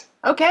 Nice.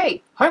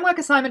 Okay, homework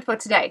assignment for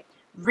today.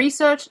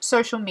 Research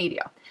social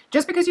media.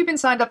 Just because you've been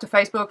signed up to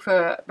Facebook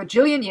for a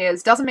bajillion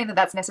years doesn't mean that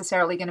that's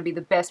necessarily going to be the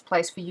best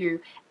place for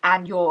you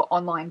and your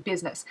online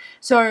business.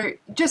 So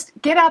just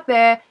get out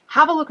there,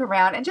 have a look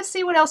around, and just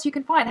see what else you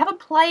can find. Have a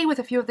play with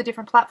a few of the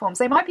different platforms.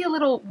 They might be a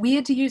little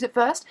weird to use at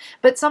first,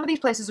 but some of these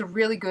places are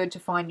really good to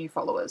find new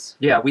followers.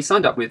 Yeah, we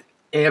signed up with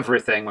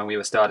everything when we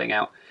were starting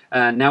out.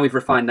 And now we've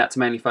refined that to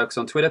mainly focus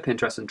on Twitter,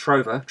 Pinterest, and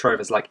Trover.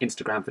 Trover's like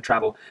Instagram for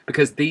travel,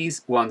 because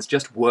these ones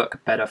just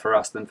work better for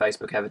us than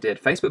Facebook ever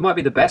did. Facebook might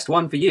be the best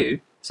one for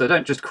you, so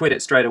don't just quit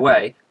it straight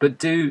away, but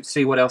do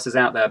see what else is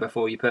out there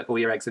before you put all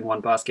your eggs in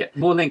one basket.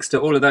 More links to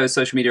all of those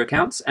social media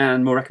accounts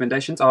and more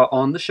recommendations are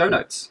on the show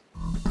notes.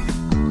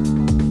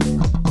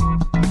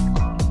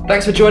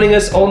 Thanks for joining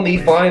us on the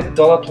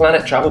 $5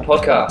 Planet Travel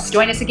Podcast.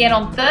 Join us again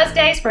on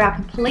Thursdays for our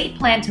complete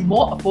plan to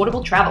more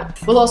affordable travel.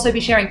 We'll also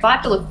be sharing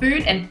 $5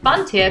 food and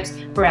fun tips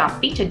for our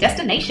featured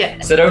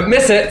destination. So don't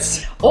miss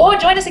it. Or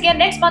join us again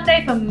next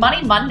Monday for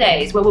Money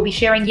Mondays, where we'll be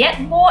sharing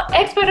yet more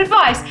expert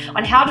advice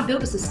on how to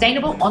build a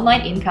sustainable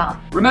online income.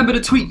 Remember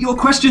to tweet your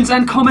questions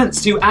and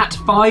comments to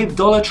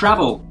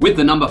 @5$Travel with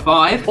the number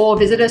 5. Or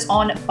visit us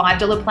on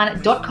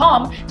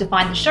 $5planet.com to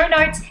find the show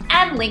notes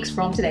and links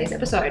from today's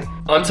episode.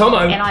 I'm Tomo.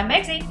 And I'm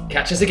Megzy.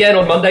 Catch us again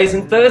on Mondays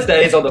and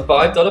Thursdays on the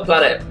 $5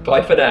 Planet.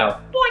 Bye for now.